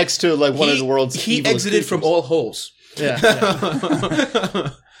he's next to like one of the world's He exited from all holes. Yeah.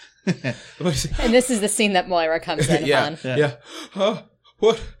 And this is the scene that Moira comes in on. Yeah.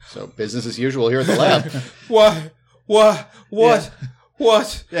 What? So business as usual here at the lab. What?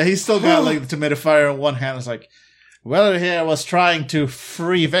 Yeah, he's still got like the humidifier in one hand. It's like, Willard here was trying to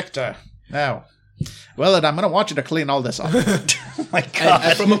free Victor. Now, Willard, I'm going to want you to clean all this up. Oh my god!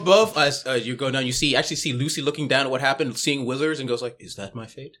 And from above, as you go down, you actually see Lucy looking down at what happened, seeing Wizards, and goes like, "Is that my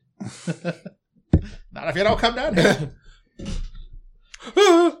fate?" Not if you don't come down here.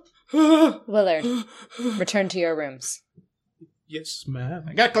 Willard, return to your rooms. Yes, ma'am.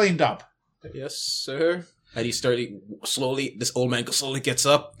 I got cleaned up. Yes, sir. And he started slowly. This old man slowly gets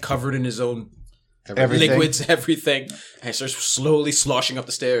up, covered in his own liquids, everything, and starts slowly sloshing up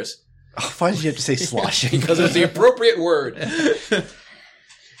the stairs. Oh, why did you have to say sloshing? Because it's the appropriate word.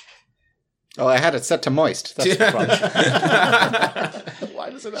 Oh, I had it set to moist. That's the problem. Why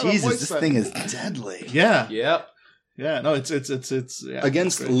does it have Jesus, this thing is deadly. Yeah. Yep. Yeah. No, it's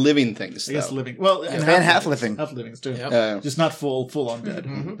Against living things, though. Against living. Well, and half-living. Half-livings too. Yep. Just not full on dead.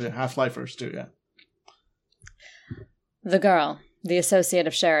 Mm-hmm. Half-lifers too. Yeah. The girl, the associate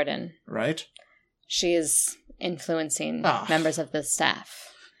of Sheridan. Right. She is influencing members of the staff.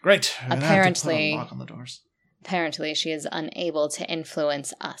 Great. Apparently, lock on the doors. Apparently, she is unable to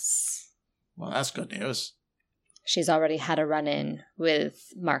influence us. Well, that's good news. She's already had a run-in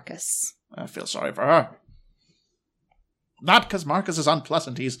with Marcus. I feel sorry for her. Not because Marcus is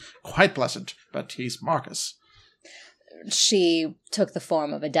unpleasant. He's quite pleasant, but he's Marcus. She took the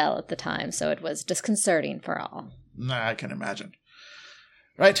form of Adele at the time, so it was disconcerting for all. I can imagine.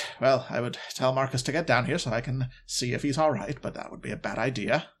 Right, well, I would tell Marcus to get down here so I can see if he's all right, but that would be a bad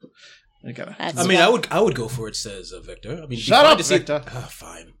idea. That's I mean, why- I would go for it, says Victor. I mean, Shut up, Victor.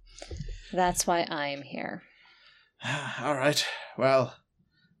 Fine. That's why I'm here. All right. Well,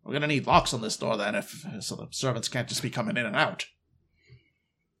 we're gonna need locks on this door then, so the servants can't just be coming in and out.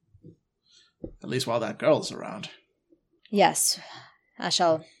 At least while that girl's around. Yes, I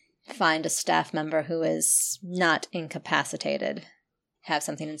shall find a staff member who is not incapacitated, have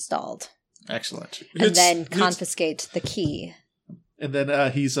something installed, Excellent. and then confiscate the key. And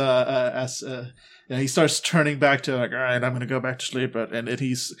then he starts turning back to like, all right, I'm gonna go back to sleep. And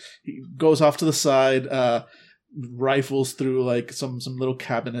he goes off to the side, rifles through like some little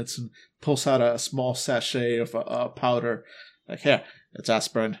cabinets and pulls out a small sachet of powder. Like, here, it's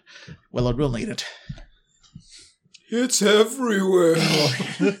aspirin. Willard will need it. It's everywhere.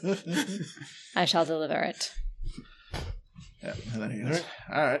 I shall deliver it. Yeah, and then he goes,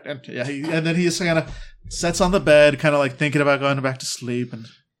 all right, and then he just kind of sits on the bed, kind of like thinking about going back to sleep, and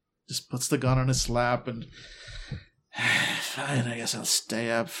just puts the gun on his lap, and fine, I guess I'll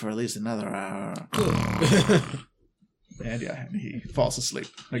stay up for at least another hour. and he falls asleep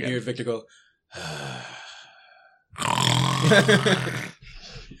You again. hear Victor go,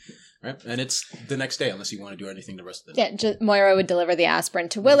 right? And it's the next day, unless you want to do anything the rest of the day. Yeah, Moira would deliver the aspirin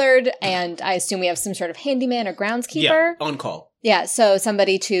to Willard, and I assume we have some sort of handyman or groundskeeper. Yeah, on call. Yeah, so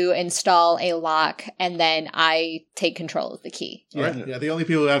somebody to install a lock, and then I take control of the key. Yeah, the only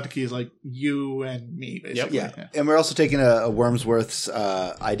people who have the key is like you and me, basically. Yeah. And we're also taking a Wormsworth's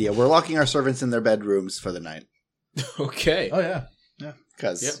idea. We're locking our servants in their bedrooms for the night. Okay. Oh yeah.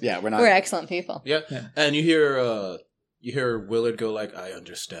 Because, we're not... We're excellent people. Yeah. And you hear Willard go like, I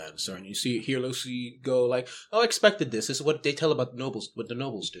understand, sir. And you hear Lucy go like, oh, I expected this. This is what they tell about what the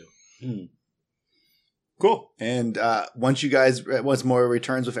nobles do. Cool. And once Moira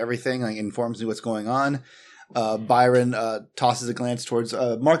returns with everything, like informs me what's going on, Byron tosses a glance towards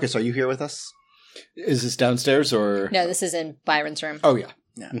Marcus. Are you here with us? Is this downstairs or? No, this is in Byron's room. Oh, yeah.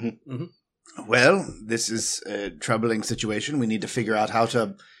 Well, this is a troubling situation. We need to figure out how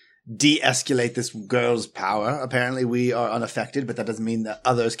to de-escalate this girl's power. Apparently we are unaffected, but that doesn't mean that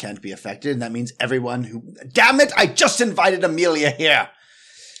others can't be affected, and that means everyone who... Damn it! I just invited Amelia here!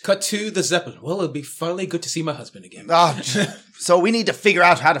 Cut to the Zeppelin. Well, it'll be finally good to see my husband again. So we need to figure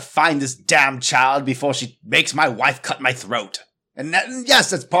out how to find this damn child before she makes my wife cut my throat. And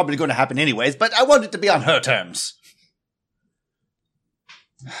yes, that's probably going to happen anyways, but I want it to be on her terms.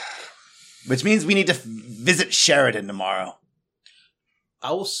 Which means we need to visit Sheridan tomorrow.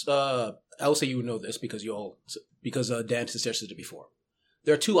 I will say you know this because Dan suggested it before.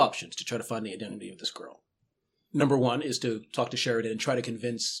 There are two options to try to find the identity of this girl. Number one is to talk to Sheridan and try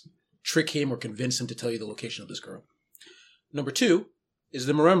to trick him or convince him to tell you the location of this girl. Number two is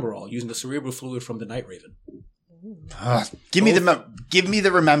the Rememberall, using the cerebral fluid from the Night Raven. Give me the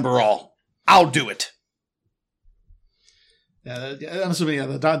Rememberall. I'll do it. Yeah, I'm assuming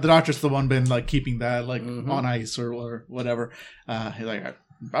the doctor's the one been like keeping that like on ice or whatever. He's like,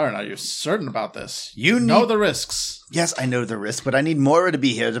 Byron, are you certain about this? You know the risks. Yes, I know the risk, but I need Moira to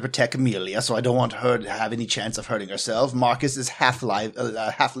be here to protect Amelia, so I don't want her to have any chance of hurting herself. Marcus is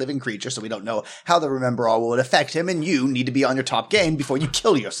half-living creature, so we don't know how the Rememberall will affect him, and you need to be on your top game before you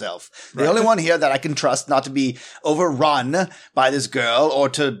kill yourself. The only one here that I can trust not to be overrun by this girl or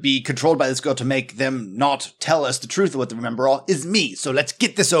to be controlled by this girl to make them not tell us the truth of what the Rememberall is me, so let's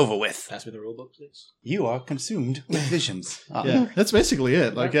get this over with. Pass me the rulebook, please. You are consumed with visions. Yeah, that's basically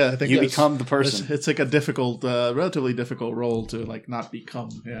it. Like, I think You become the person. It's like a difficult, relatively difficult role to like not become.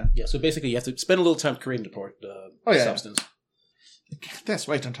 Yeah. Yeah, so basically you have to spend a little time creating the substance. Let's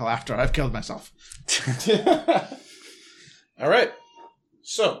wait until after I've killed myself. All right.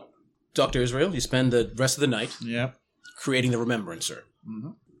 So, Dr. Israel, you spend the rest of the night creating the Remembrancer.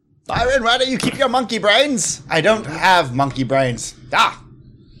 Byron, why don't you keep your monkey brains? I don't have monkey brains.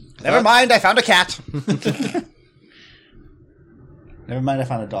 Never mind, I found a cat. Never mind, I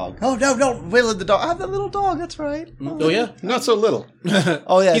found a dog. Oh, no, Willard the dog. I have the little dog, that's right. Oh, yeah? Not so little.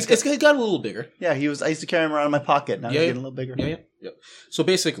 Oh, yeah. It's got a little bigger. Yeah, I used to carry him around in my pocket. Now he's getting a little bigger. Yeah. So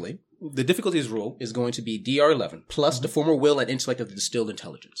basically, the difficulties rule is going to be DR11 plus the former will and intellect of the distilled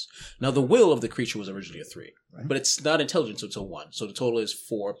intelligence. Now, the will of the creature was originally a 3, but it's not intelligence, so it's a 1. So the total is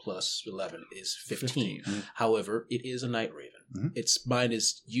 4 plus 11 is 15. However, it is a Night Raven. Its mind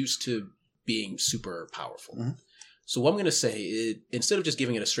is used to being super powerful. So what I'm going to say, instead of just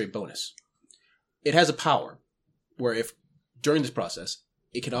giving it a straight bonus, it has a power where if during this process,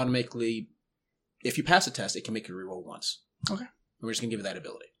 it can automatically, if you pass a test, it can make you reroll once. Okay. We're just going to give you that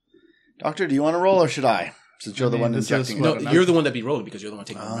ability. Doctor, do you want to roll or should I? Since you're the one injecting it. No, you're the one that'd be rolling because you're the one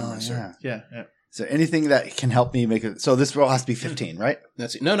taking the memory, sir. Yeah. Is there anything that can help me make it? So this roll has to be 15, right?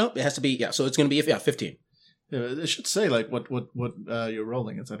 That's it. No, it has to be, yeah, so it's going to be, 15. Yeah, it should say like what you're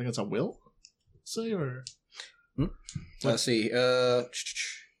rolling. I think it's a will. Say or Let's see. Will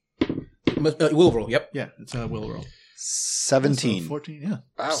roll, yep. yeah, it's a will roll. 17. So 14. Yeah.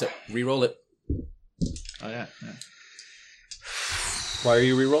 Wow. So, re-roll it. Oh yeah. Why are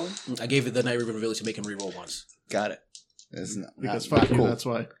you re-rolling? I gave it the Night Raven ability to make him re-roll once. Got it. It's not, Because not fuck you. cool. That's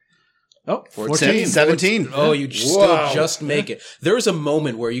why. Oh, 14. 17. Oh, you still just make it. There is a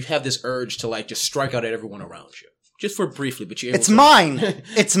moment where you have this urge to like just strike out at everyone around you. Just for briefly, but you're able It's to- mine.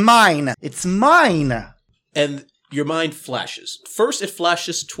 It's mine. It's mine. And your mind flashes. First, it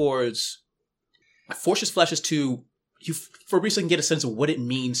flashes towards... Forces flashes to... You for a brief second get a sense of what it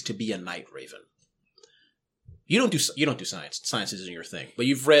means to be a Night Raven. You don't do science. Science isn't your thing. But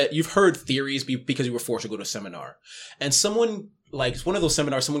you've heard theories because you were forced to go to a seminar. And someone, like one of those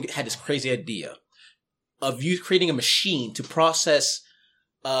seminars, someone had this crazy idea of you creating a machine to process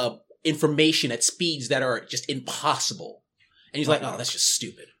information at speeds that are just impossible. And he's like, oh, that's just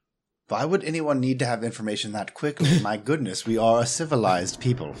stupid. Why would anyone need to have information that quickly? My goodness, we are a civilized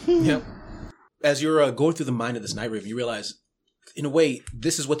people. Yep. As you're going through the mind of this Night Raven, you realize, in a way,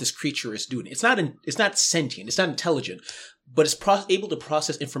 this is what this creature is doing. It's not sentient. It's not intelligent, but it's able to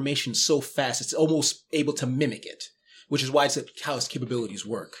process information so fast. It's almost able to mimic it, which is why it's how its capabilities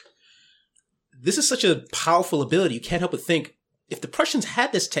work. This is such a powerful ability. You can't help but think, if the Prussians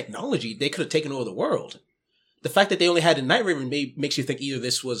had this technology, they could have taken over the world. The fact that they only had a Night Raven makes you think either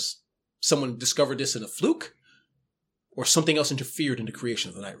this was someone discovered this in a fluke, or something else interfered in the creation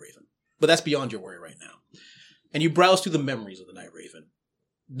of the Night Raven. But that's beyond your worry right now. And you browse through the memories of the Night Raven.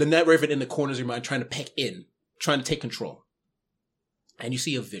 The Night Raven in the corners of your mind trying to peck in, trying to take control. And you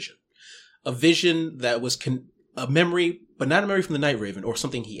see a vision. A vision that was a memory, but not a memory from the Night Raven or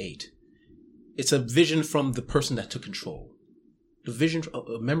something he ate. It's a vision from the person that took control.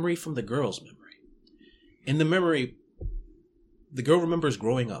 A memory from the girl's memory. In the memory, the girl remembers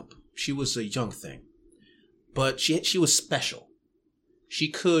growing up. She was a young thing. But she was special. She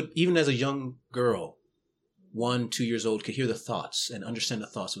could, even as a young girl, 1, 2 years old, could hear the thoughts and understand the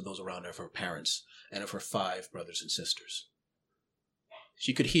thoughts of those around her, of her parents, and of her 5 brothers and sisters.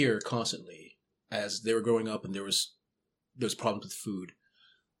 She could hear constantly, as they were growing up and there was problems with food,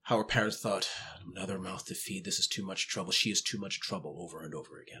 how her parents thought, another mouth to feed, this is too much trouble, she is too much trouble, over and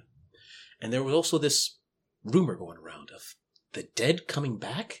over again. And there was also this rumor going around of the dead coming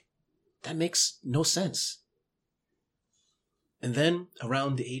back? That makes no sense. And then,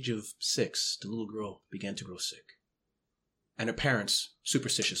 around the age of 6, the little girl began to grow sick. And her parents,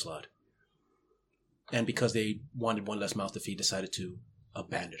 superstitious lot, and because they wanted one less mouth to feed, decided to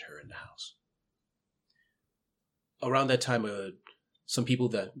abandon her in the house. Around that time, some people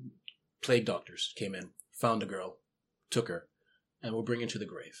that plague doctors came in, found the girl, took her, and were bringing her to the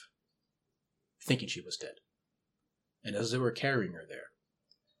grave, thinking she was dead. And as they were carrying her there,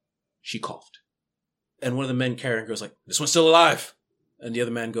 she coughed. And one of the men carrying her goes like, this one's still alive. And the other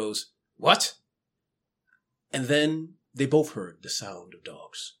man goes, what? And then they both heard the sound of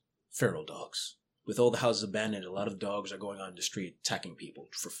dogs, feral dogs. With all the houses abandoned, a lot of dogs are going on the street attacking people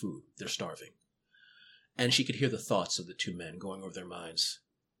for food. They're starving. And she could hear the thoughts of the 2 men going over their minds.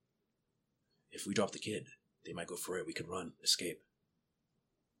 If we drop the kid, they might go for it. We can run, escape.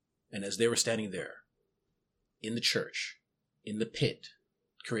 And as they were standing there, in the church, in the pit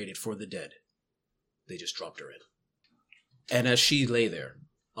created for the dead, they just dropped her in. And as she lay there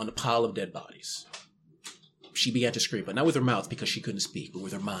on a pile of dead bodies, she began to scream, but not with her mouth because she couldn't speak, but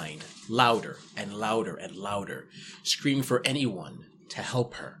with her mind, louder and louder and louder, screaming for anyone to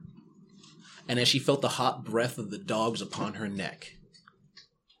help her. And as she felt the hot breath of the dogs upon her neck,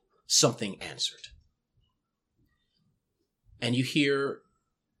 something answered. And you hear,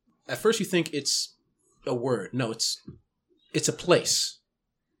 at first you think it's a word. No, it's a place.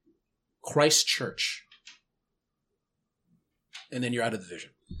 Christ Church. And then you're out of the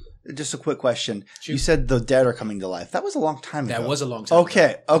vision. Just a quick question. Shoot. You said the dead are coming to life. That was a long time ago. That was a long time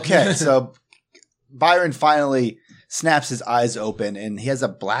ago. Okay. So Byron finally snaps his eyes open, and he has a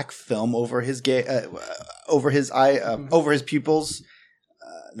black film over his over his pupils.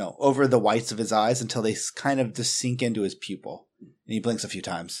 Over the whites of his eyes until they kind of just sink into his pupil. And he blinks a few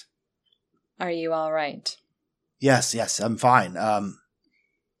times. Are you all right? Yes, I'm fine.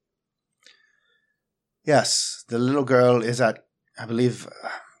 Yes, the little girl is at, I believe,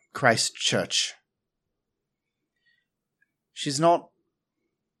 Christ Church. She's not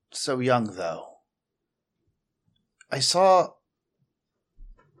so young, though. I saw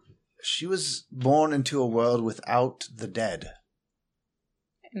she was born into a world without the dead.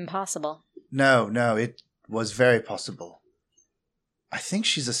 impossible. No, it was very possible. I think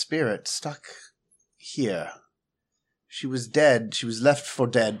she's a spirit stuck here. She was dead. She was left for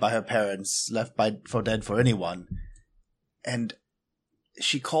dead by her parents, for dead for anyone. And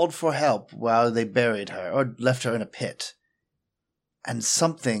she called for help while they buried her, or left her in a pit. And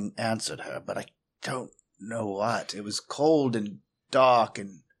something answered her, but I don't know what. It was cold and dark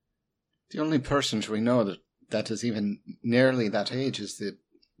and... The only persons we know that is even nearly that age is the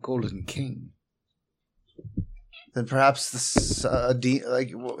Golden King. Then perhaps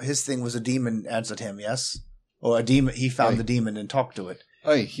his thing was a demon answered him, yes? Or a demon, he found the demon and talked to it.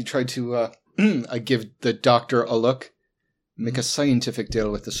 Aye, he tried to I give the doctor a look, make a scientific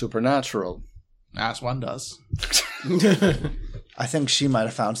deal with the supernatural. As one does. I think she might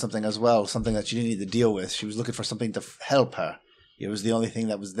have found something as well, something that she didn't need to deal with. She was looking for something to help her. It was the only thing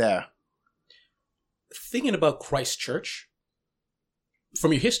that was there. Thinking about Christ Church,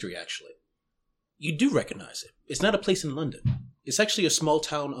 from your history, actually, you do recognize it. It's not a place in London. It's actually a small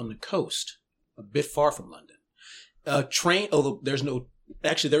town on the coast, a bit far from London. Although there is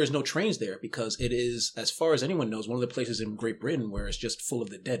no trains there because it is, as far as anyone knows, one of the places in Great Britain where it's just full of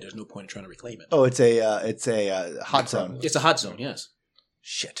the dead. There's no point in trying to reclaim it. Oh, it's a hot zone. It's a hot zone, yes.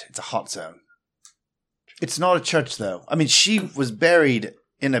 Shit, it's a hot zone. It's not a church, though. I mean, she was buried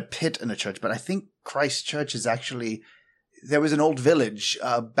in a pit in a church, but I think Christ Church is actually... There was an old village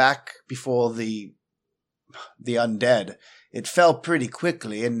back before the undead. It fell pretty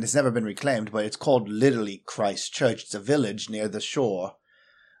quickly, and it's never been reclaimed, but it's called literally Christ Church. It's a village near the shore.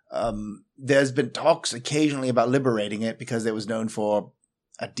 There's been talks occasionally about liberating it because it was known for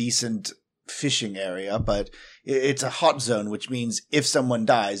a decent fishing area, but it's a hot zone, which means if someone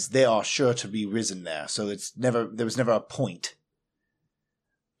dies, they are sure to be risen there. So there was never a point.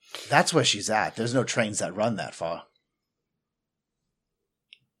 That's where she's at. There's no trains that run that far.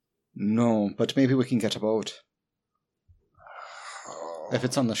 No, but maybe we can get a boat. If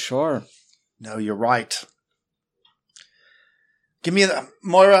it's on the shore. No, you're right. Give me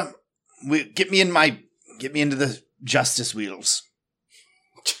Moira. Get me into the justice wheels.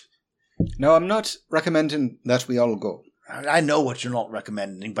 No, I'm not recommending that we all go. I know what you're not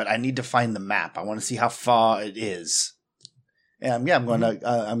recommending, but I need to find the map. I want to see how far it is. And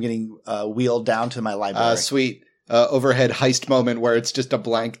I'm getting wheeled down to my library. Sweet. Overhead heist moment where it's just a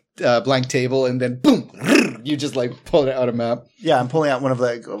blank table and then boom, you just like pull it out a map. Yeah, I'm pulling out one of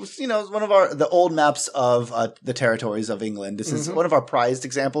the old maps of the territories of England. This is one of our prized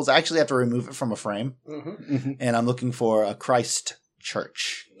examples. I actually have to remove it from a frame, and I'm looking for a Christ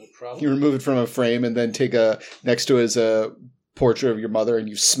Church. No problem. You remove it from a frame and then take next to is a portrait of your mother and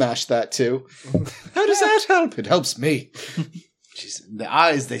you smash that too. How does that help? It helps me. Jeez, the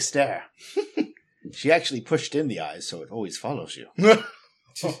eyes, they stare. She actually pushed in the eyes, so it always follows you.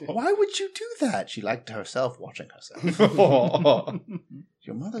 Why would you do that? She liked herself watching herself.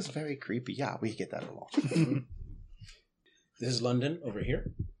 Your mother's very creepy. Yeah, we get that a lot. This is London over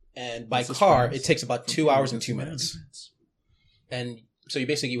here. And by car, it takes about 2 hours and 2 minutes. And so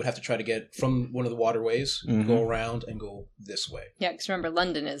you would have to try to get from one of the waterways, go around, and go this way. Yeah, because remember,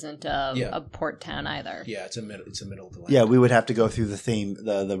 London isn't a port town either. Yeah, it's a middle of the land. Yeah, we would have to go through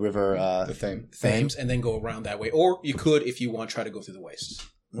the river... the Thames, and then go around that way. Or you could, if you want, try to go through the wastes.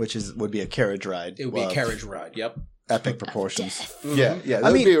 Which would be a carriage ride. It would be a carriage ride, yep. Epic proportions. Yeah, that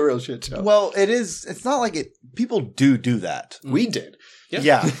would be a real shit show. Well, it's not like it... People do that. We did.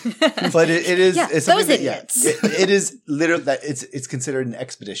 Yeah, but it is. Yeah, it's something those that, idiots. it is literally that it's considered an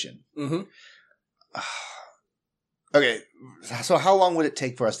expedition. Mm-hmm. Okay, so how long would it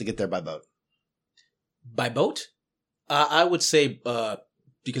take for us to get there by boat? By boat? I would say,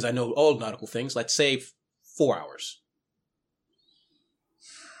 because I know all nautical things, let's say 4 hours.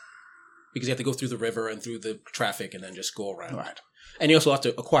 Because you have to go through the river and through the traffic and then just go around. Right. And you also have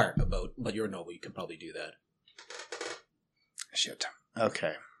to acquire a boat, but you're a noble, you can probably do that. Shit.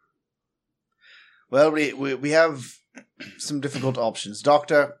 Okay. Well, we have some difficult options.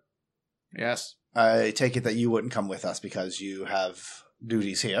 Doctor, Yes. I take it that you wouldn't come with us because you have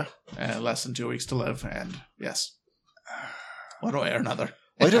duties here. Less than 2 weeks to live, and yes. One way or another.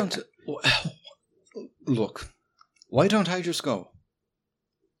 Why don't... Look, why don't I just go?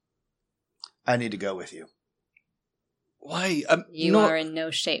 I need to go with you. Why? You are in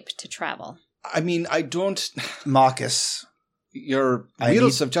no shape to travel. I mean, I don't... Marcus. Your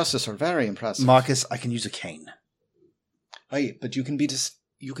wheels of justice are very impressive. Marcus, I can use a cane. Aye, but you can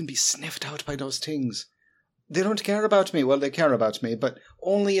be sniffed out by those things. They don't care about me. Well, they care about me, but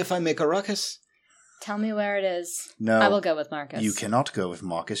only if I make a ruckus. Tell me where it is. No. I will go with Marcus. You cannot go with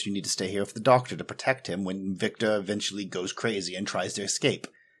Marcus. You need to stay here with the doctor to protect him when Victor eventually goes crazy and tries to escape.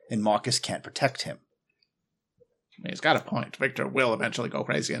 and Marcus can't protect him. He's got a point. Victor will eventually go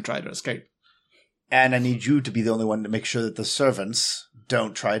crazy and try to escape. And I need you to be the only one to make sure that the servants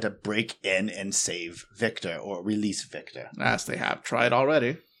don't try to break in and save Victor or release Victor. As they have tried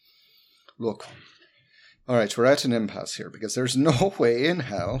already. Look. All right, we're at an impasse here because there's no way in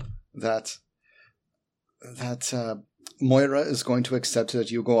hell that Moira is going to accept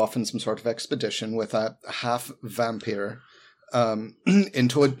that you go off on some sort of expedition with a half vampire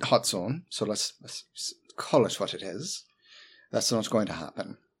into a hot zone. So let's call it what it is. That's not going to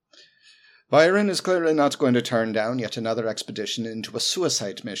happen. Byron is clearly not going to turn down yet another expedition into a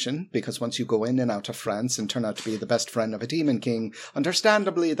suicide mission, because once you go in and out of France and turn out to be the best friend of a demon king,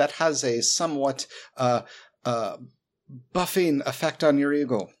 understandably that has a somewhat buffing effect on your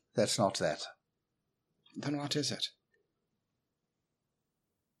ego. That's not that. Then what is it?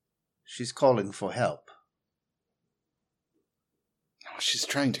 She's calling for help. Oh, she's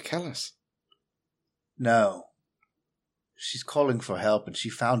trying to kill us. No. She's calling for help and she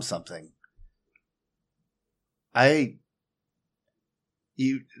found something.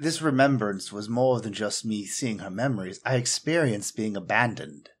 This remembrance was more than just me seeing her memories. I experienced being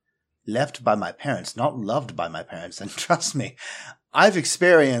abandoned, left by my parents, not loved by my parents. And trust me, I've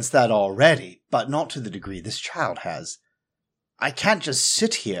experienced that already, but not to the degree this child has. I can't just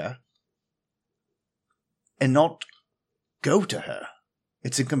sit here and not go to her.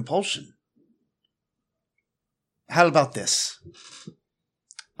 It's a compulsion. How about this?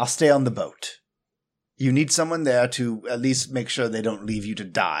 I'll stay on the boat. You need someone there to at least make sure they don't leave you to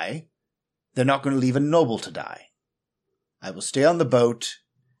die. They're not going to leave a noble to die. I will stay on the boat.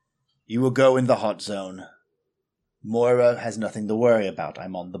 You will go in the hot zone. Moira has nothing to worry about.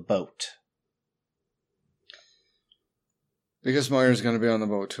 I'm on the boat. Because Moira's going to be on the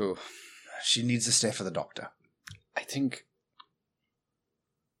boat too. She needs to stay for the doctor. I think...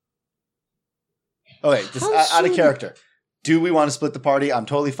 Okay, this out of character. Do we want to split the party? I'm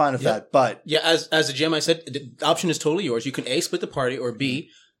totally fine with that, but... Yeah, as a GM, I said, the option is totally yours. You can A, split the party, or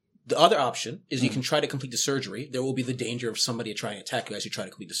B, the other option is you can try to complete the surgery. There will be the danger of somebody trying to attack you as you try to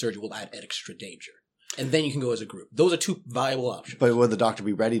complete the surgery. Will add extra danger. And then you can go as a group. Those are two viable options. But will the doctor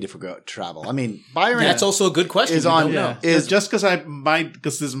be ready to travel? I mean, Byron... That's also a good question. Is on... Yeah. Is just because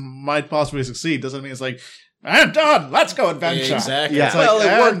this might possibly succeed doesn't mean it's like, I'm done, let's go adventure. Exactly. Yeah. It's Well, like,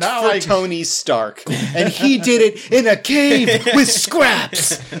 it worked for Tony Stark, and he did it in a cave with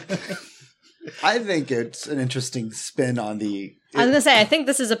scraps. I think it's an interesting spin on the... I was going to say, I think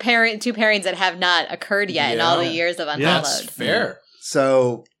this is two pairings that have not occurred yet in all the years of Unhallowed. That's fair.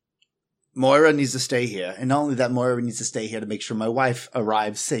 So, Moira needs to stay here. And not only that, Moira needs to stay here to make sure my wife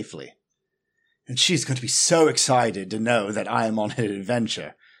arrives safely. And she's going to be so excited to know that I am on an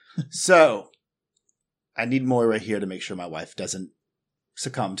adventure. So, I need Moira here to make sure my wife doesn't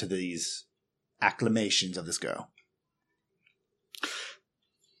succumb to these acclamations of this girl.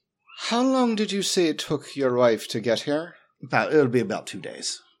 How long did you say it took your wife to get here? It'll be about 2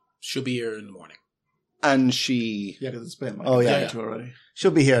 days. She'll be here in the morning. And she... Yeah, because it's been like Oh, a yeah, day yeah. or two already.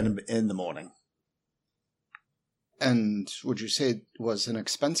 She'll be here in the morning. And would you say it was an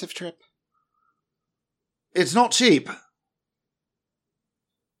expensive trip? It's not cheap.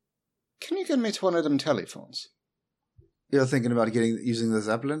 Can you get me to one of them telephones? You're thinking about using the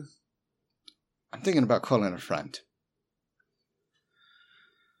Zeppelin? I'm thinking about calling a friend.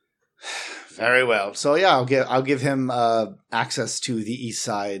 Very well. So yeah, I'll give him access to the East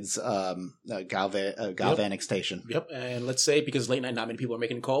Side's galvanic station. Yep. And let's say, because late night, not many people are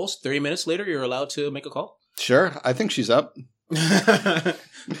making calls, 30 minutes later, you're allowed to make a call. Sure, I think she's up.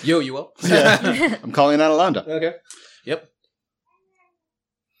 Yo, you will? Yeah. I'm calling Adelanda. Okay. Yep.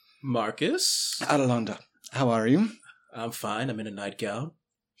 Marcus? Adelanda, how are you? I'm fine. I'm in a nightgown.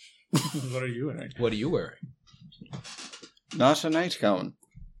 What are you wearing? What are you wearing? Not a nightgown.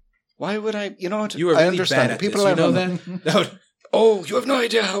 Why would I? You know what? You were I really understand. bad at People this. You are know that? No. Oh, you have no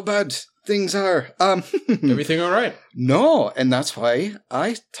idea how bad things are. Everything all right? No, and that's why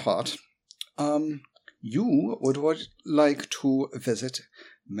I thought you would like to visit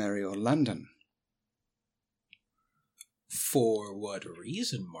Mario London. For what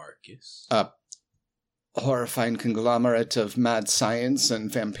reason, Marcus? A horrifying conglomerate of mad science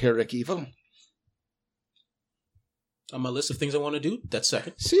and vampiric evil. On my list of things I want to do, that's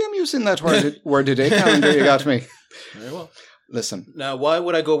second. See, I'm using that word today, calendar. You got me. Very well. Listen. Now, why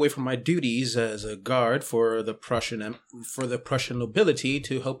would I go away from my duties as a guard for the Prussian nobility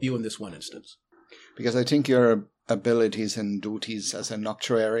to help you in this one instance? Because I think your abilities and duties as a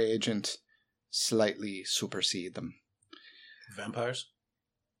noctuary agent slightly supersede them. Vampires?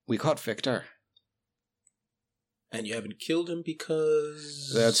 We caught Victor. And you haven't killed him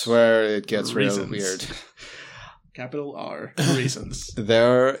because... That's where it gets real Reasons. weird. Capital R. Reasons.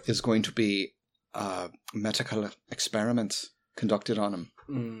 There is going to be a medical experiment conducted on him.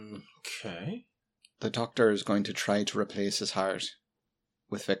 Okay. The doctor is going to try to replace his heart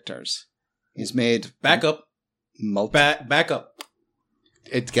with Victor's. He's made Back up. Back up.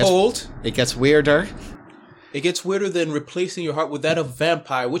 It gets Hold. It gets weirder. It gets weirder than replacing your heart with that of a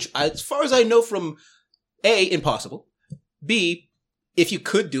vampire, which, as far as I know from A, impossible. B, if you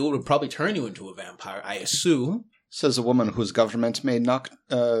could do it, would probably turn you into a vampire, I assume. Says a woman whose government may not.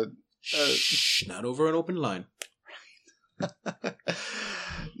 Shh, not over an open line.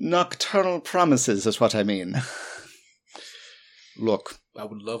 Nocturnal promises is what I mean. Look. I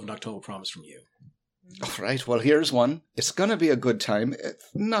would love nocturnal promise from you. All right, well, here's one. It's going to be a good time.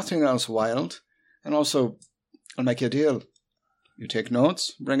 Nothing else wild. And also, I'll make you a deal. You take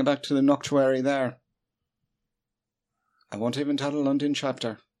notes, bring it back to the noctuary there. I won't even tell the London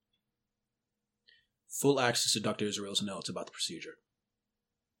chapter. Full access to Dr. Israel's notes about the procedure.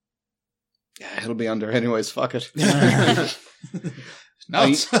 Yeah, he'll be under anyways, fuck it.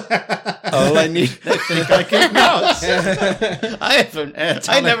 Notes. All I need... I think I keep notes.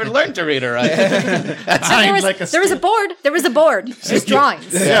 I never learned to read or write. There was a board. There was a board. There's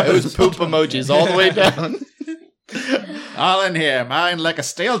drawings. Yeah, it was poop emojis all the way down. All in here. Mine like a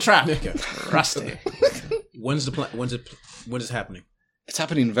steel trap. Rusty. When's the plan? When is it happening? It's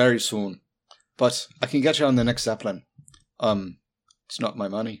happening very soon. But I can get you on the next Zeppelin. It's not my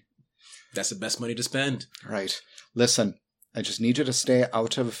money. That's the best money to spend. Right. Listen, I just need you to stay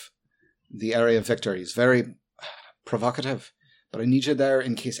out of the area of Victor. He's very provocative. But I need you there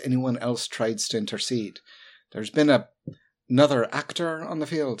in case anyone else tries to intercede. There's been another actor on the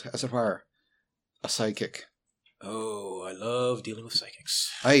field, as it were. A psychic. Oh, I love dealing with psychics.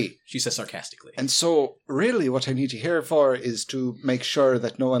 Aye. She says sarcastically. And so, really, what I need you here for is to make sure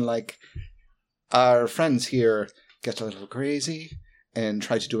that no one like our friends here get a little crazy and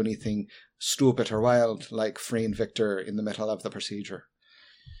try to do anything stupid or wild, like freeing Victor in the middle of the procedure.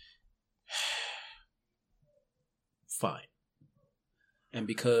 Fine. And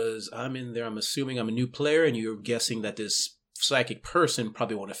because I'm in there, I'm assuming I'm a new player, and you're guessing that this psychic person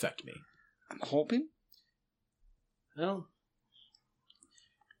probably won't affect me. I'm hoping. Well,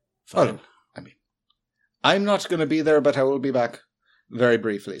 fine. Well, I'm not going to be there, but I will be back very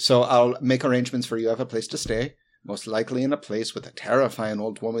briefly. So I'll make arrangements for you to have a place to stay, most likely in a place with a terrifying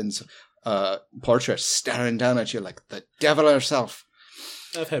old woman's portrait staring down at you like the devil herself.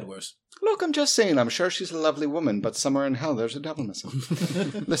 I've had worse. Look, I'm just saying, I'm sure she's a lovely woman, but somewhere in hell there's a devil missing.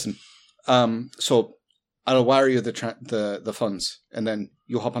 Listen, so I'll wire you the funds, and then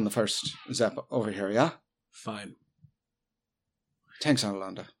you hop on the first Zep over here, yeah? Fine. Thanks,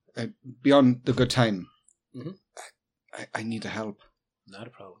 Arlanda. Beyond the good time, Mm-hmm. I need the help. Not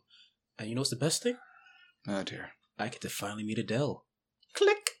a problem. And you know what's the best thing? Oh, dear. I get to finally meet Adele.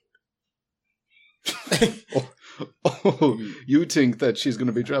 Click. Oh, you think that she's going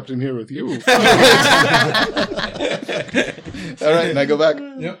to be trapped in here with you. All right, now go back.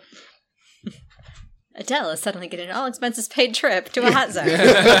 Yep. Adele is suddenly getting an all-expenses-paid trip to a hot zone.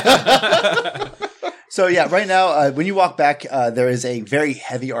 So yeah, right now, when you walk back, there is a very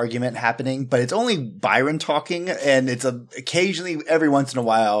heavy argument happening, but it's only Byron talking, and it's occasionally, every once in a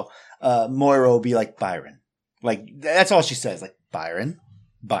while, Moira will be like, Byron. Like, that's all she says, like, Byron.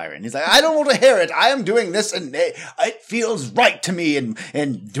 He's like, I don't want to hear it. I am doing this, and it feels right to me,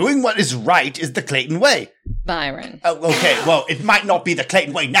 and doing what is right is the Clayton way. Byron. Okay, well, it might not be the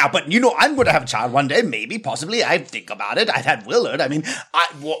Clayton way now, but I'm going to have a child one day, maybe, possibly. I think about it. I've had Willard. I mean,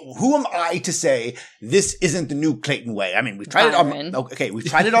 who am I to say this isn't the new Clayton way? I mean, we've tried Byron. we've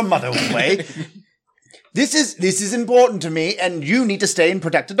tried it on Mother's way. This is important to me, and you need to stay and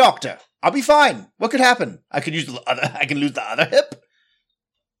protect the doctor. I'll be fine. What could happen? I can lose the other hip.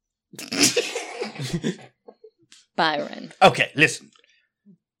 Byron. Okay, listen.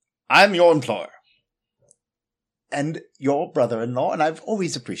 I'm your employer. And your brother-in-law, and I've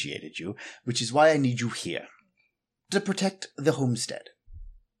always appreciated you, which is why I need you here. To protect the homestead.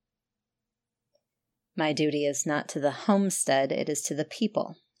 My duty is not to the homestead, it is to the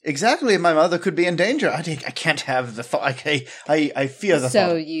people. Exactly, my mother could be in danger. I can't have the thought. I fear the thought.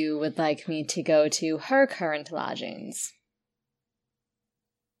 So you would like me to go to her current lodgings?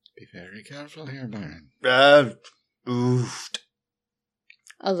 Be very careful here, Byron.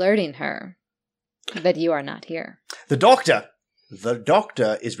 Alerting her that you are not here. The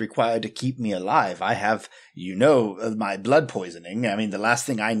doctor is required to keep me alive. I have, my blood poisoning. I mean, the last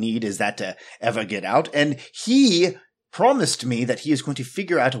thing I need is that to ever get out. And he promised me that he is going to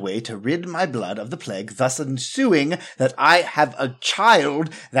figure out a way to rid my blood of the plague, thus ensuing that I have a child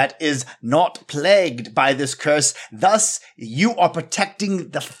that is not plagued by this curse. Thus, you are protecting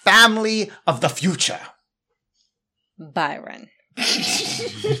the family of the future. Byron.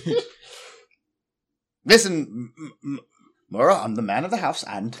 Listen, Moira, I'm the man of the house,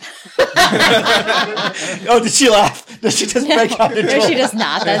 and... Oh, did she laugh? Did she just break out into... No, she does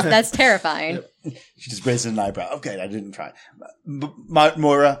not. That's terrifying. She just raised an eyebrow. Okay, I didn't try.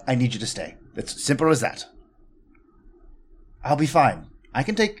 Moira, I need you to stay. It's simple as that. I'll be fine. I'll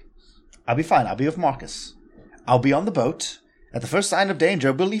be fine. I'll be with Marcus. I'll be on the boat. At the first sign of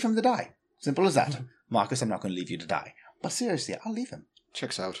danger, we'll leave him to die. Simple as that. Marcus, I'm not going to leave you to die. But seriously, I'll leave him.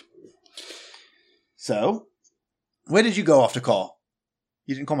 Checks out. So, where did you go after call?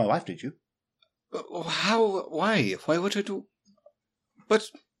 You didn't call my wife, did you? How? Why? Why would I do... But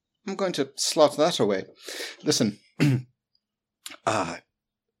I'm going to slot that away. Listen.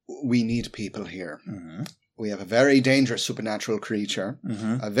 We need people here. Mm-hmm. We have a very dangerous supernatural creature.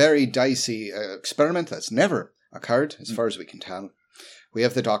 Mm-hmm. A very dicey experiment that's never occurred, as far as we can tell. We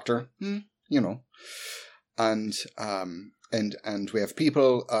have the doctor, and we have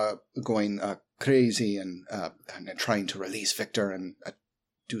people going crazy and trying to release Victor and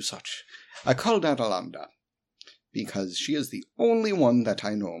do such. I called Adelanda because she is the only one that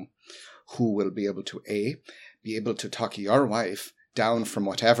I know who will be able to be able to talk your wife down from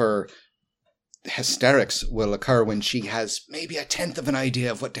whatever hysterics will occur when she has maybe a tenth of an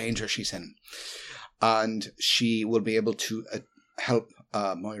idea of what danger she's in. And she will be able to help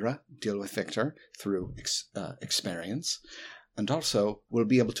Moira deal with Victor through experience. And also will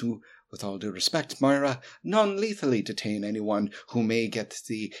be able to, with all due respect, Moira, non-lethally detain anyone who may get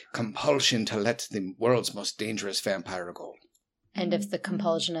the compulsion to let the world's most dangerous vampire go. And if the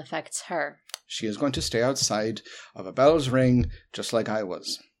compulsion affects her? She is going to stay outside of a bell's ring, just like I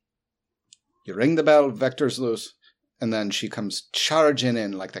was. You ring the bell, Victor's loose, and then she comes charging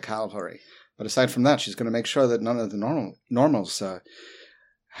in like the cavalry. But aside from that, she's going to make sure that none of the normals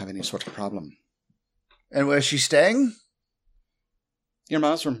have any sort of problem. And where's she staying? Your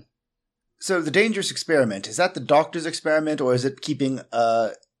mom's room. So the dangerous experiment, is that the doctor's experiment, or is it keeping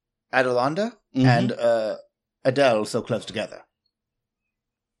Adelanda and Adele so close together?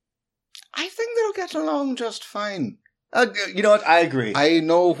 I think they'll get along just fine. You know what? I agree. I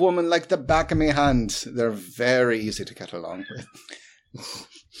know a woman like the back of my hand. They're very easy to get along with.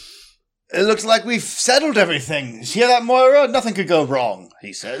 It looks like we've settled everything. You hear that, Moira? Nothing could go wrong,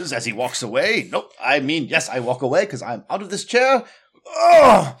 he says as he walks away. Nope, I mean, yes, I walk away because I'm out of this chair.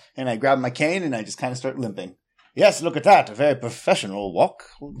 Oh! And I grab my cane and I just kind of start limping. Yes, look at that. A very professional walk.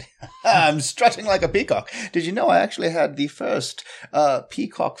 I'm strutting like a peacock. Did you know I actually had the first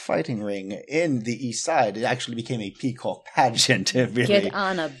peacock fighting ring in the East Side? It actually became a peacock pageant. Really. Get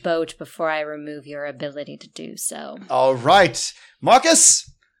on a boat before I remove your ability to do so. All right. Marcus?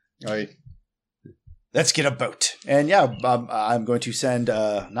 Aye. Let's get a boat. And yeah, I'm going to send,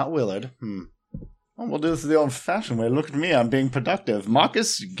 not Willard. Well, we'll do this the old-fashioned way. Look at me. I'm being productive.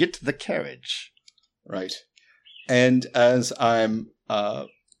 Marcus, get the carriage. Right. And as I'm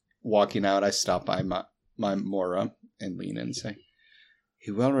walking out, I stop by my Moira and lean in and say,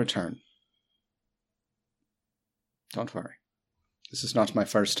 he will return. Don't worry. This is not my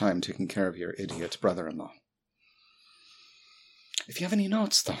first time taking care of your idiot brother-in-law. If you have any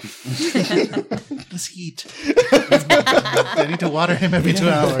notes, though. This heat. I need to water him every 2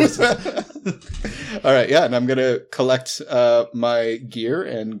 hours. All right, yeah, and I'm going to collect my gear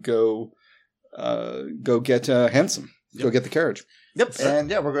and go get Handsome. Yep. Go get the carriage. Yep, and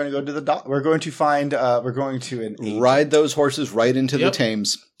yeah, we're going to go to the dock. We're going to find. We're going to ride those horses right into the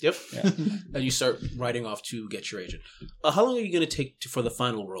Thames. Yep, yeah. And you start riding off to get your agent. How long are you going to take for the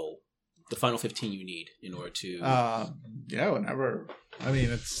final roll? The final 15 you need in order to. Yeah, whenever. I mean,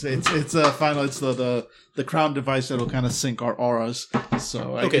 it's a final. It's the crown device that'll kind of sync our auras.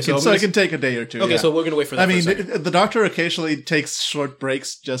 So I can take a day or two. Okay, so we're gonna wait for that. I mean, the doctor occasionally takes short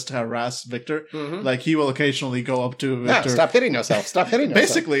breaks just to harass Victor. Mm-hmm. Like he will occasionally go up to Victor. Yeah, stop hitting yourself. Stop hitting yourself.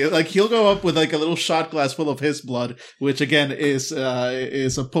 Basically, like he'll go up with like a little shot glass full of his blood, which again is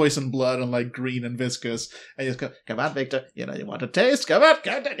a poison blood and like green and viscous. And he's go, come on, Victor. You want to taste? Come on,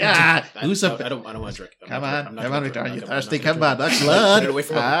 yeah. I don't want to drink. Come on, Victor. Are you thirsty? Come on, that's blood. Get away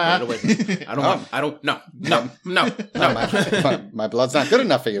from me. No. My blood's not good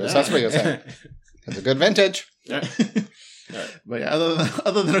enough for you. That's what you're saying. It's a good vintage. But yeah,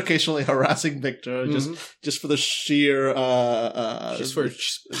 other than occasionally harassing Victor, just for the sheer Just for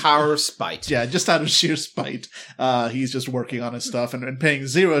power spite. yeah, just out of sheer spite, he's just working on his stuff and paying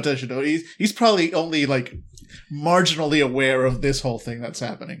zero attention to it. He's probably only like marginally aware of this whole thing that's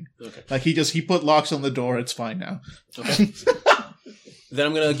happening. Okay. Like he put locks on the door. It's fine now. Okay. Then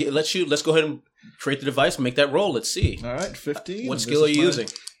I'm gonna let's go ahead and create the device and make that roll. Let's see. All right, 15. What This skill are is you my- using?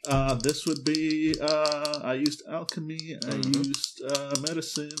 This would be I used alchemy. I used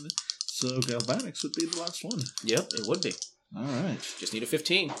medicine. So galvanics would be the last one. Yep, it would be. All right. Just need a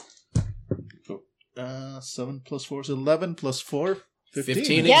 15. 7 plus 4 is 11 plus 4.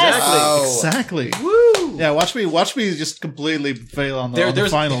 15. Yes! Exactly. Exactly. Woo! Yeah, watch me just completely fail on the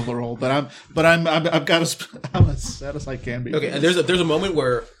There's- final roll, but I've got I'm as sad as I can be. Okay, and there's a moment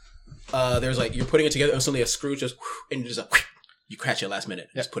where there's like you're putting it together and suddenly a screw just and just you catch it last minute.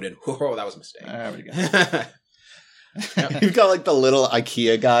 Just put in. Oh, that was a mistake. There we go. You've got like the little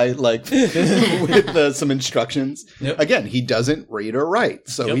IKEA guy, like with some instructions. Yep. Again, he doesn't read or write,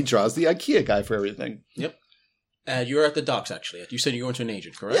 so Yep. he draws the IKEA guy for everything. Yep. You're at the docks actually. You said you're going to an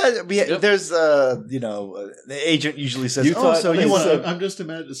agent, correct? Yeah, there's the agent usually says, You thought- so you want to... I'm just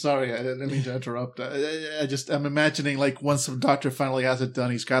imagining. Sorry, I didn't mean to interrupt. I'm imagining like once the doctor finally has it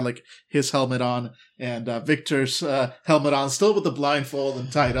done, he's got like his helmet on and Victor's helmet on, still with the blindfold and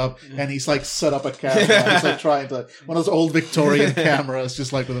tied up, and he's like set up a camera. He's like trying to one of those old Victorian cameras,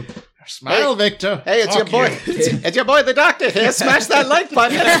 just like with a smile, Victor. Hey, it's your Fuck boy. you. It's your boy, the doctor here. Smash that like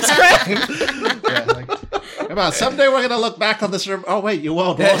button and subscribe. Yeah, like, come on, someday we're gonna look back on this room. Oh wait, you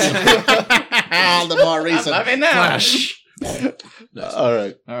won't. All the more reason. Love it now. Flash. All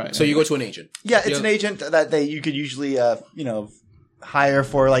right. All right. So you go to an agent. Yeah, it's an agent that you could usually, hire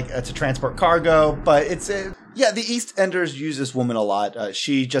for to transport cargo. But it's the East Enders use this woman a lot.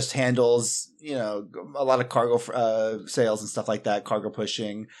 She just handles a lot of cargo sales and stuff like that, cargo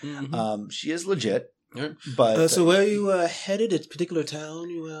pushing. Mm-hmm. She is legit, Alright. but So where are you headed? A particular town?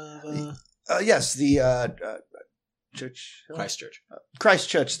 You have yes, the church, Christchurch.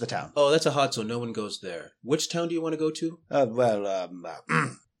 Christchurch, the town. Oh, that's a hot zone. No one goes there. Which town do you want to go to?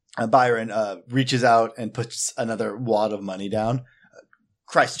 Byron reaches out and puts another wad of money down.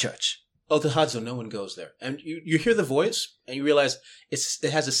 Christchurch. Oh, the hot zone. No one goes there. And you hear the voice, and you realize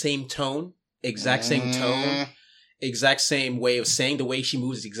it has the same tone, exact same tone, exact same way of saying. The way she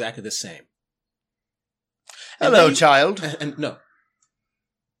moves is exactly the same. And Hello, then- child. And no,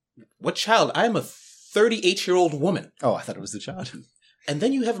 what child? I am a 38-year-old woman. Oh, I thought it was the child. And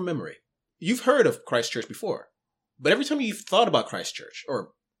then you have a memory. You've heard of Christchurch before, but every time you've thought about Christchurch,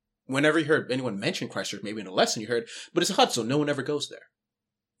 or whenever you heard anyone mention Christchurch, maybe in a lesson you heard, but it's a hot zone. No one ever goes there.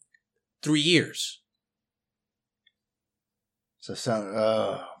 3 years.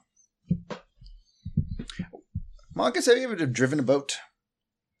 Marcus, have you ever driven a boat?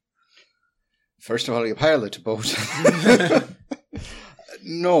 First of all, you pilot a boat.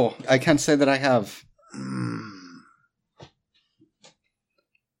 No, I can't say that I have.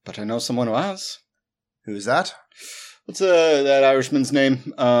 But I know someone who has. Who's that? What's that Irishman's name?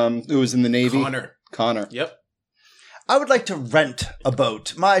 Who was in the Navy? Connor. Yep. I would like to rent a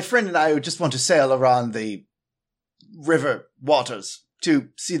boat. My friend and I would just want to sail around the river waters to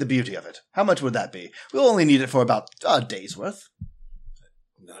see the beauty of it. How much would that be? We'll only need it for about a day's worth.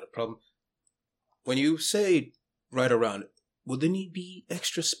 Not a problem. When you say right around, will there need be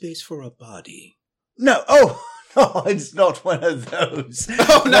extra space for a body? No. Oh, no, it's not one of those.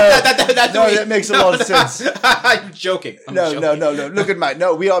 Oh, no, that makes a lot of sense. I'm joking. No. Look at mine.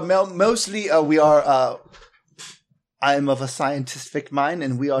 No, we are mostly, I am of a scientific mind,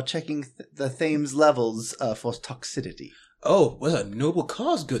 and we are checking the Thames levels for toxicity. Oh, what a noble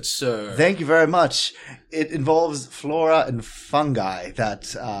cause, good sir. Thank you very much. It involves flora and fungi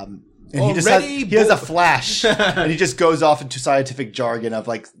that, and he has a flash, and he just goes off into scientific jargon of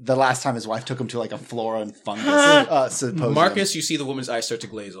like the last time his wife took him to like a flora and fungus symposium. Marcus, you see the woman's eyes start to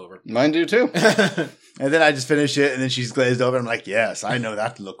glaze over. Mine do too. And then I just finish it, and then she's glazed over. I'm like, yes, I know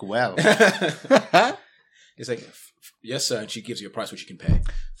that look well. It's like, yes, sir, and she gives you a price which you can pay.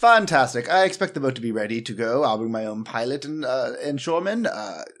 Fantastic. I expect the boat to be ready to go. I'll bring my own pilot and shoreman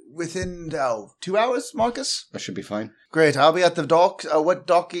within 2 hours, Marcus. That should be fine. Great. I'll be at the dock.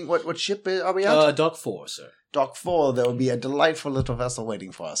 What ship are we at? Dock 4, sir. Dock 4. There will be a delightful little vessel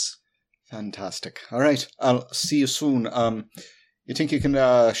waiting for us. Fantastic. All right. I'll see you soon. You think you can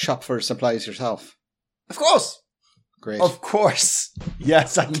shop for supplies yourself? Of course. Great. Of course.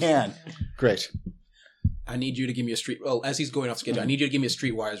 Yes, I can. Great. I need you to give me a street... Well, as he's going off schedule, I need you to give me a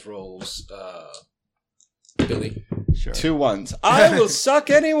Streetwise rolls, Billy. Sure. 2 1s. I will suck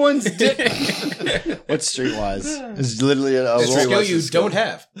anyone's dick. What's Streetwise? It's literally a It's a roll. skill you don't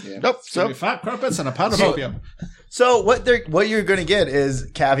have. Nope. So, 5 crumpets and a pound of opium. so what you're going to get is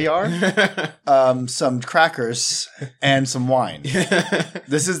caviar, some crackers, and some wine.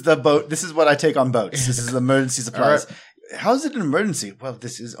 This is the boat. This is what I take on boats. This is the emergency supplies. How is it an emergency? Well,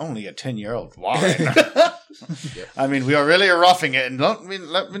 this is only a 10-year-old wine. I mean, we are really roughing it. And let me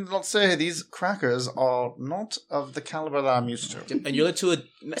not say these crackers are not of the caliber that I'm used to. And you're led to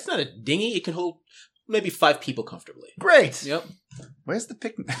it's not a dinghy. It can hold maybe 5 people comfortably. Great. Yep. Where's the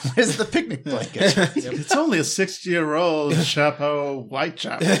picnic? Where's the picnic blanket? It's only a 6-year-old Chapeau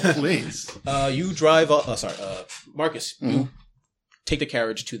Whitechapel, please. You drive. Marcus. You take the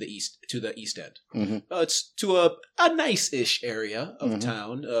carriage to the east end. It's to a nice-ish area of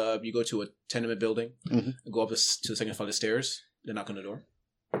town. You go to a tenement building, go up to the second flight of stairs. They knock on the door.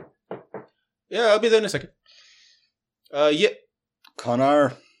 Yeah, I'll be there in a second. Yeah,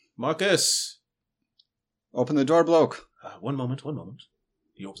 Connor, Marcus. open the door, bloke. One moment.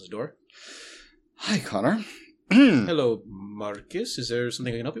 He opens the door. Hi, Connor. Hello, Marcus. Is there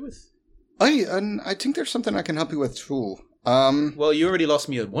something I can help you with? I think there's something I can help you with too. Well, you already lost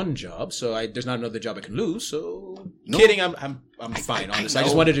me at one job, so there's not another job I can lose. So, kidding. I'm fine. Honestly, I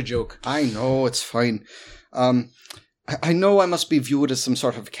just wanted to joke. I know it's fine. I know I must be viewed as some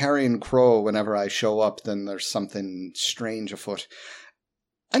sort of carrion crow whenever I show up. Then there's something strange afoot,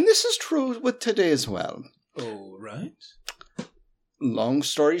 and this is true with today as well. Oh, right. Long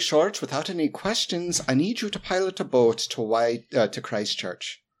story short, without any questions, I need you to pilot a boat to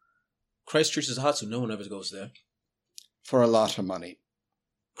Christchurch Christchurch is hot, so no one ever goes there. for a lot of money.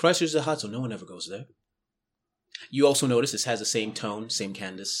 Christchurch is hot, so no one ever goes there. You also notice this has the same tone, same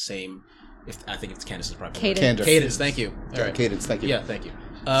Candace, same. I think it's Candace's proper word. Cadence. Cadence, thank you. All right. Cadence, thank you. Yeah, thank you.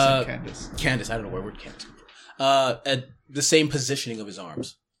 Candace. Candace, I don't know where word Candace came from. At the same positioning of his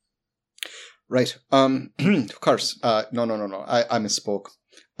arms. Right. Of course. No. I misspoke.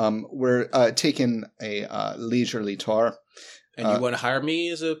 We're taking a leisurely tour. And you want to hire me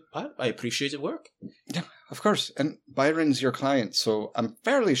as a pilot? I appreciate the work. Yeah, of course. And Byron's your client, so I'm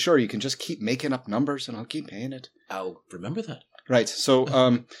fairly sure you can just keep making up numbers and I'll keep paying it. I'll remember that. Right.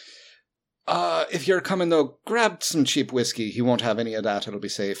 So, if you're coming though, grab some cheap whiskey. He won't have any of that. It'll be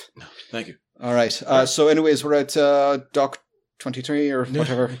safe. Thank you. All right. So, anyways, we're at Dock 23 or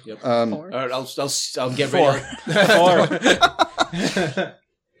whatever. Yep. Four. All right, I'll get 4. ready. 4.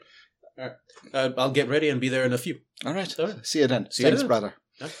 I'll get ready and be there in a few. All right. All right. See you then. See you Thanks, then. brother.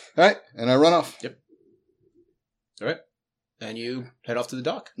 Yeah. All right. And I run off. Yep. All right. And you head off to the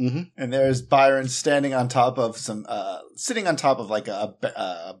dock. Mm-hmm. And there's Byron standing on top of sitting on top of like a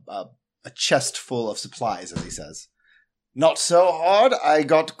chest full of supplies, as he says. Not so hard. I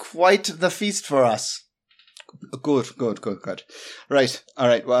got quite the feast for us. Good. Right. All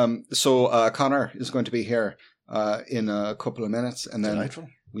right. So Connor is going to be here in a couple of minutes, and then Delightful.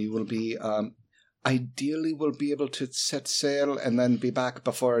 we will be ideally we'll be able to set sail and then be back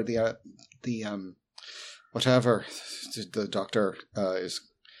before the whatever the doctor is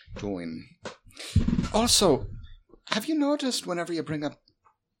doing. Also, have you noticed whenever you bring up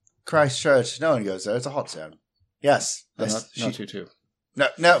Christchurch, no one goes there. It's a hot zone. Yes. not you too? No.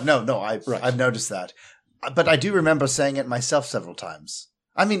 Right. I've noticed that. But I do remember saying it myself several times.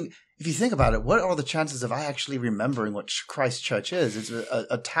 I mean, if you think about it, what are the chances of I actually remembering what Christchurch is? It's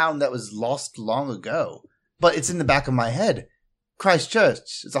a town that was lost long ago. But it's in the back of my head.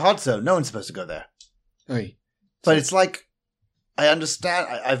 Christchurch. It's a hot zone. No one's supposed to go there. Hey. But it's like, I understand.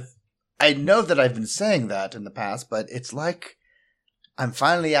 I know that I've been saying that in the past, but it's like I'm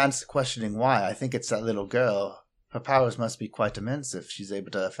finally questioning why. I think it's that little girl. Her powers must be quite immense if she's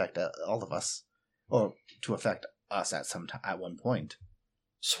able to affect all of us. Or to affect us at one point.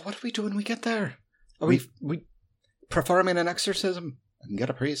 So what do we do when we get there? Are we performing an exorcism and get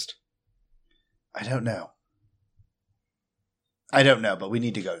a priest? I don't know, but we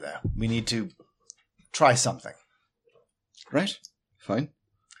need to go there. We need to try something. Right. Fine.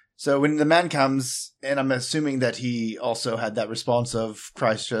 So when the man comes, and I'm assuming that he also had that response of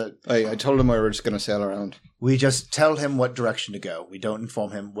Christchurch, I told him we were just going to sail around. we just tell him what direction to go. We don't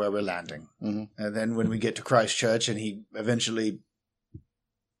inform him where we're landing. Mm-hmm. And then when we get to Christchurch and he eventually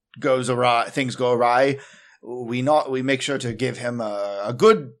goes awry, things go awry, we make sure to give him a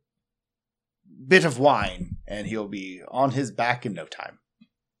good bit of wine, and he'll be on his back in no time.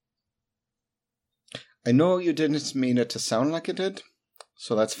 I know you didn't mean it to sound like it did,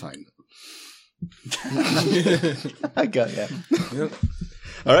 so that's fine. I got ya. Yep.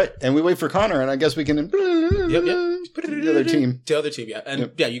 All right, and we wait for Connor, and I guess we can... Yep. The other team. The other team, yeah.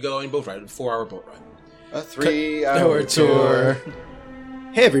 And Yep. you go in boat ride, a 4-hour boat ride. A 3-hour tour.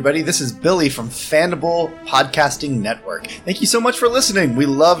 Hey everybody, this is Billy from Fandible Podcasting Network. Thank you so much for listening. We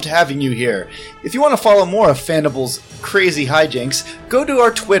loved having you here. If you want to follow more of Fandible's crazy hijinks, go to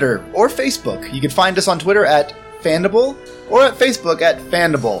our Twitter or Facebook. You can find us on Twitter at Fandible or at Facebook at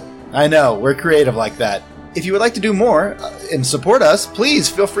Fandible. I know, we're creative like that. If you would like to do more and support us, please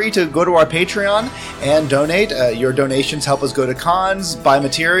feel free to go to our Patreon and donate. Your donations help us go to cons, buy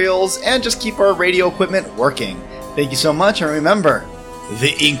materials, and just keep our radio equipment working. Thank you so much, and remember,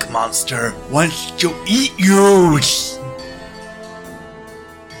 the ink monster wants to eat you.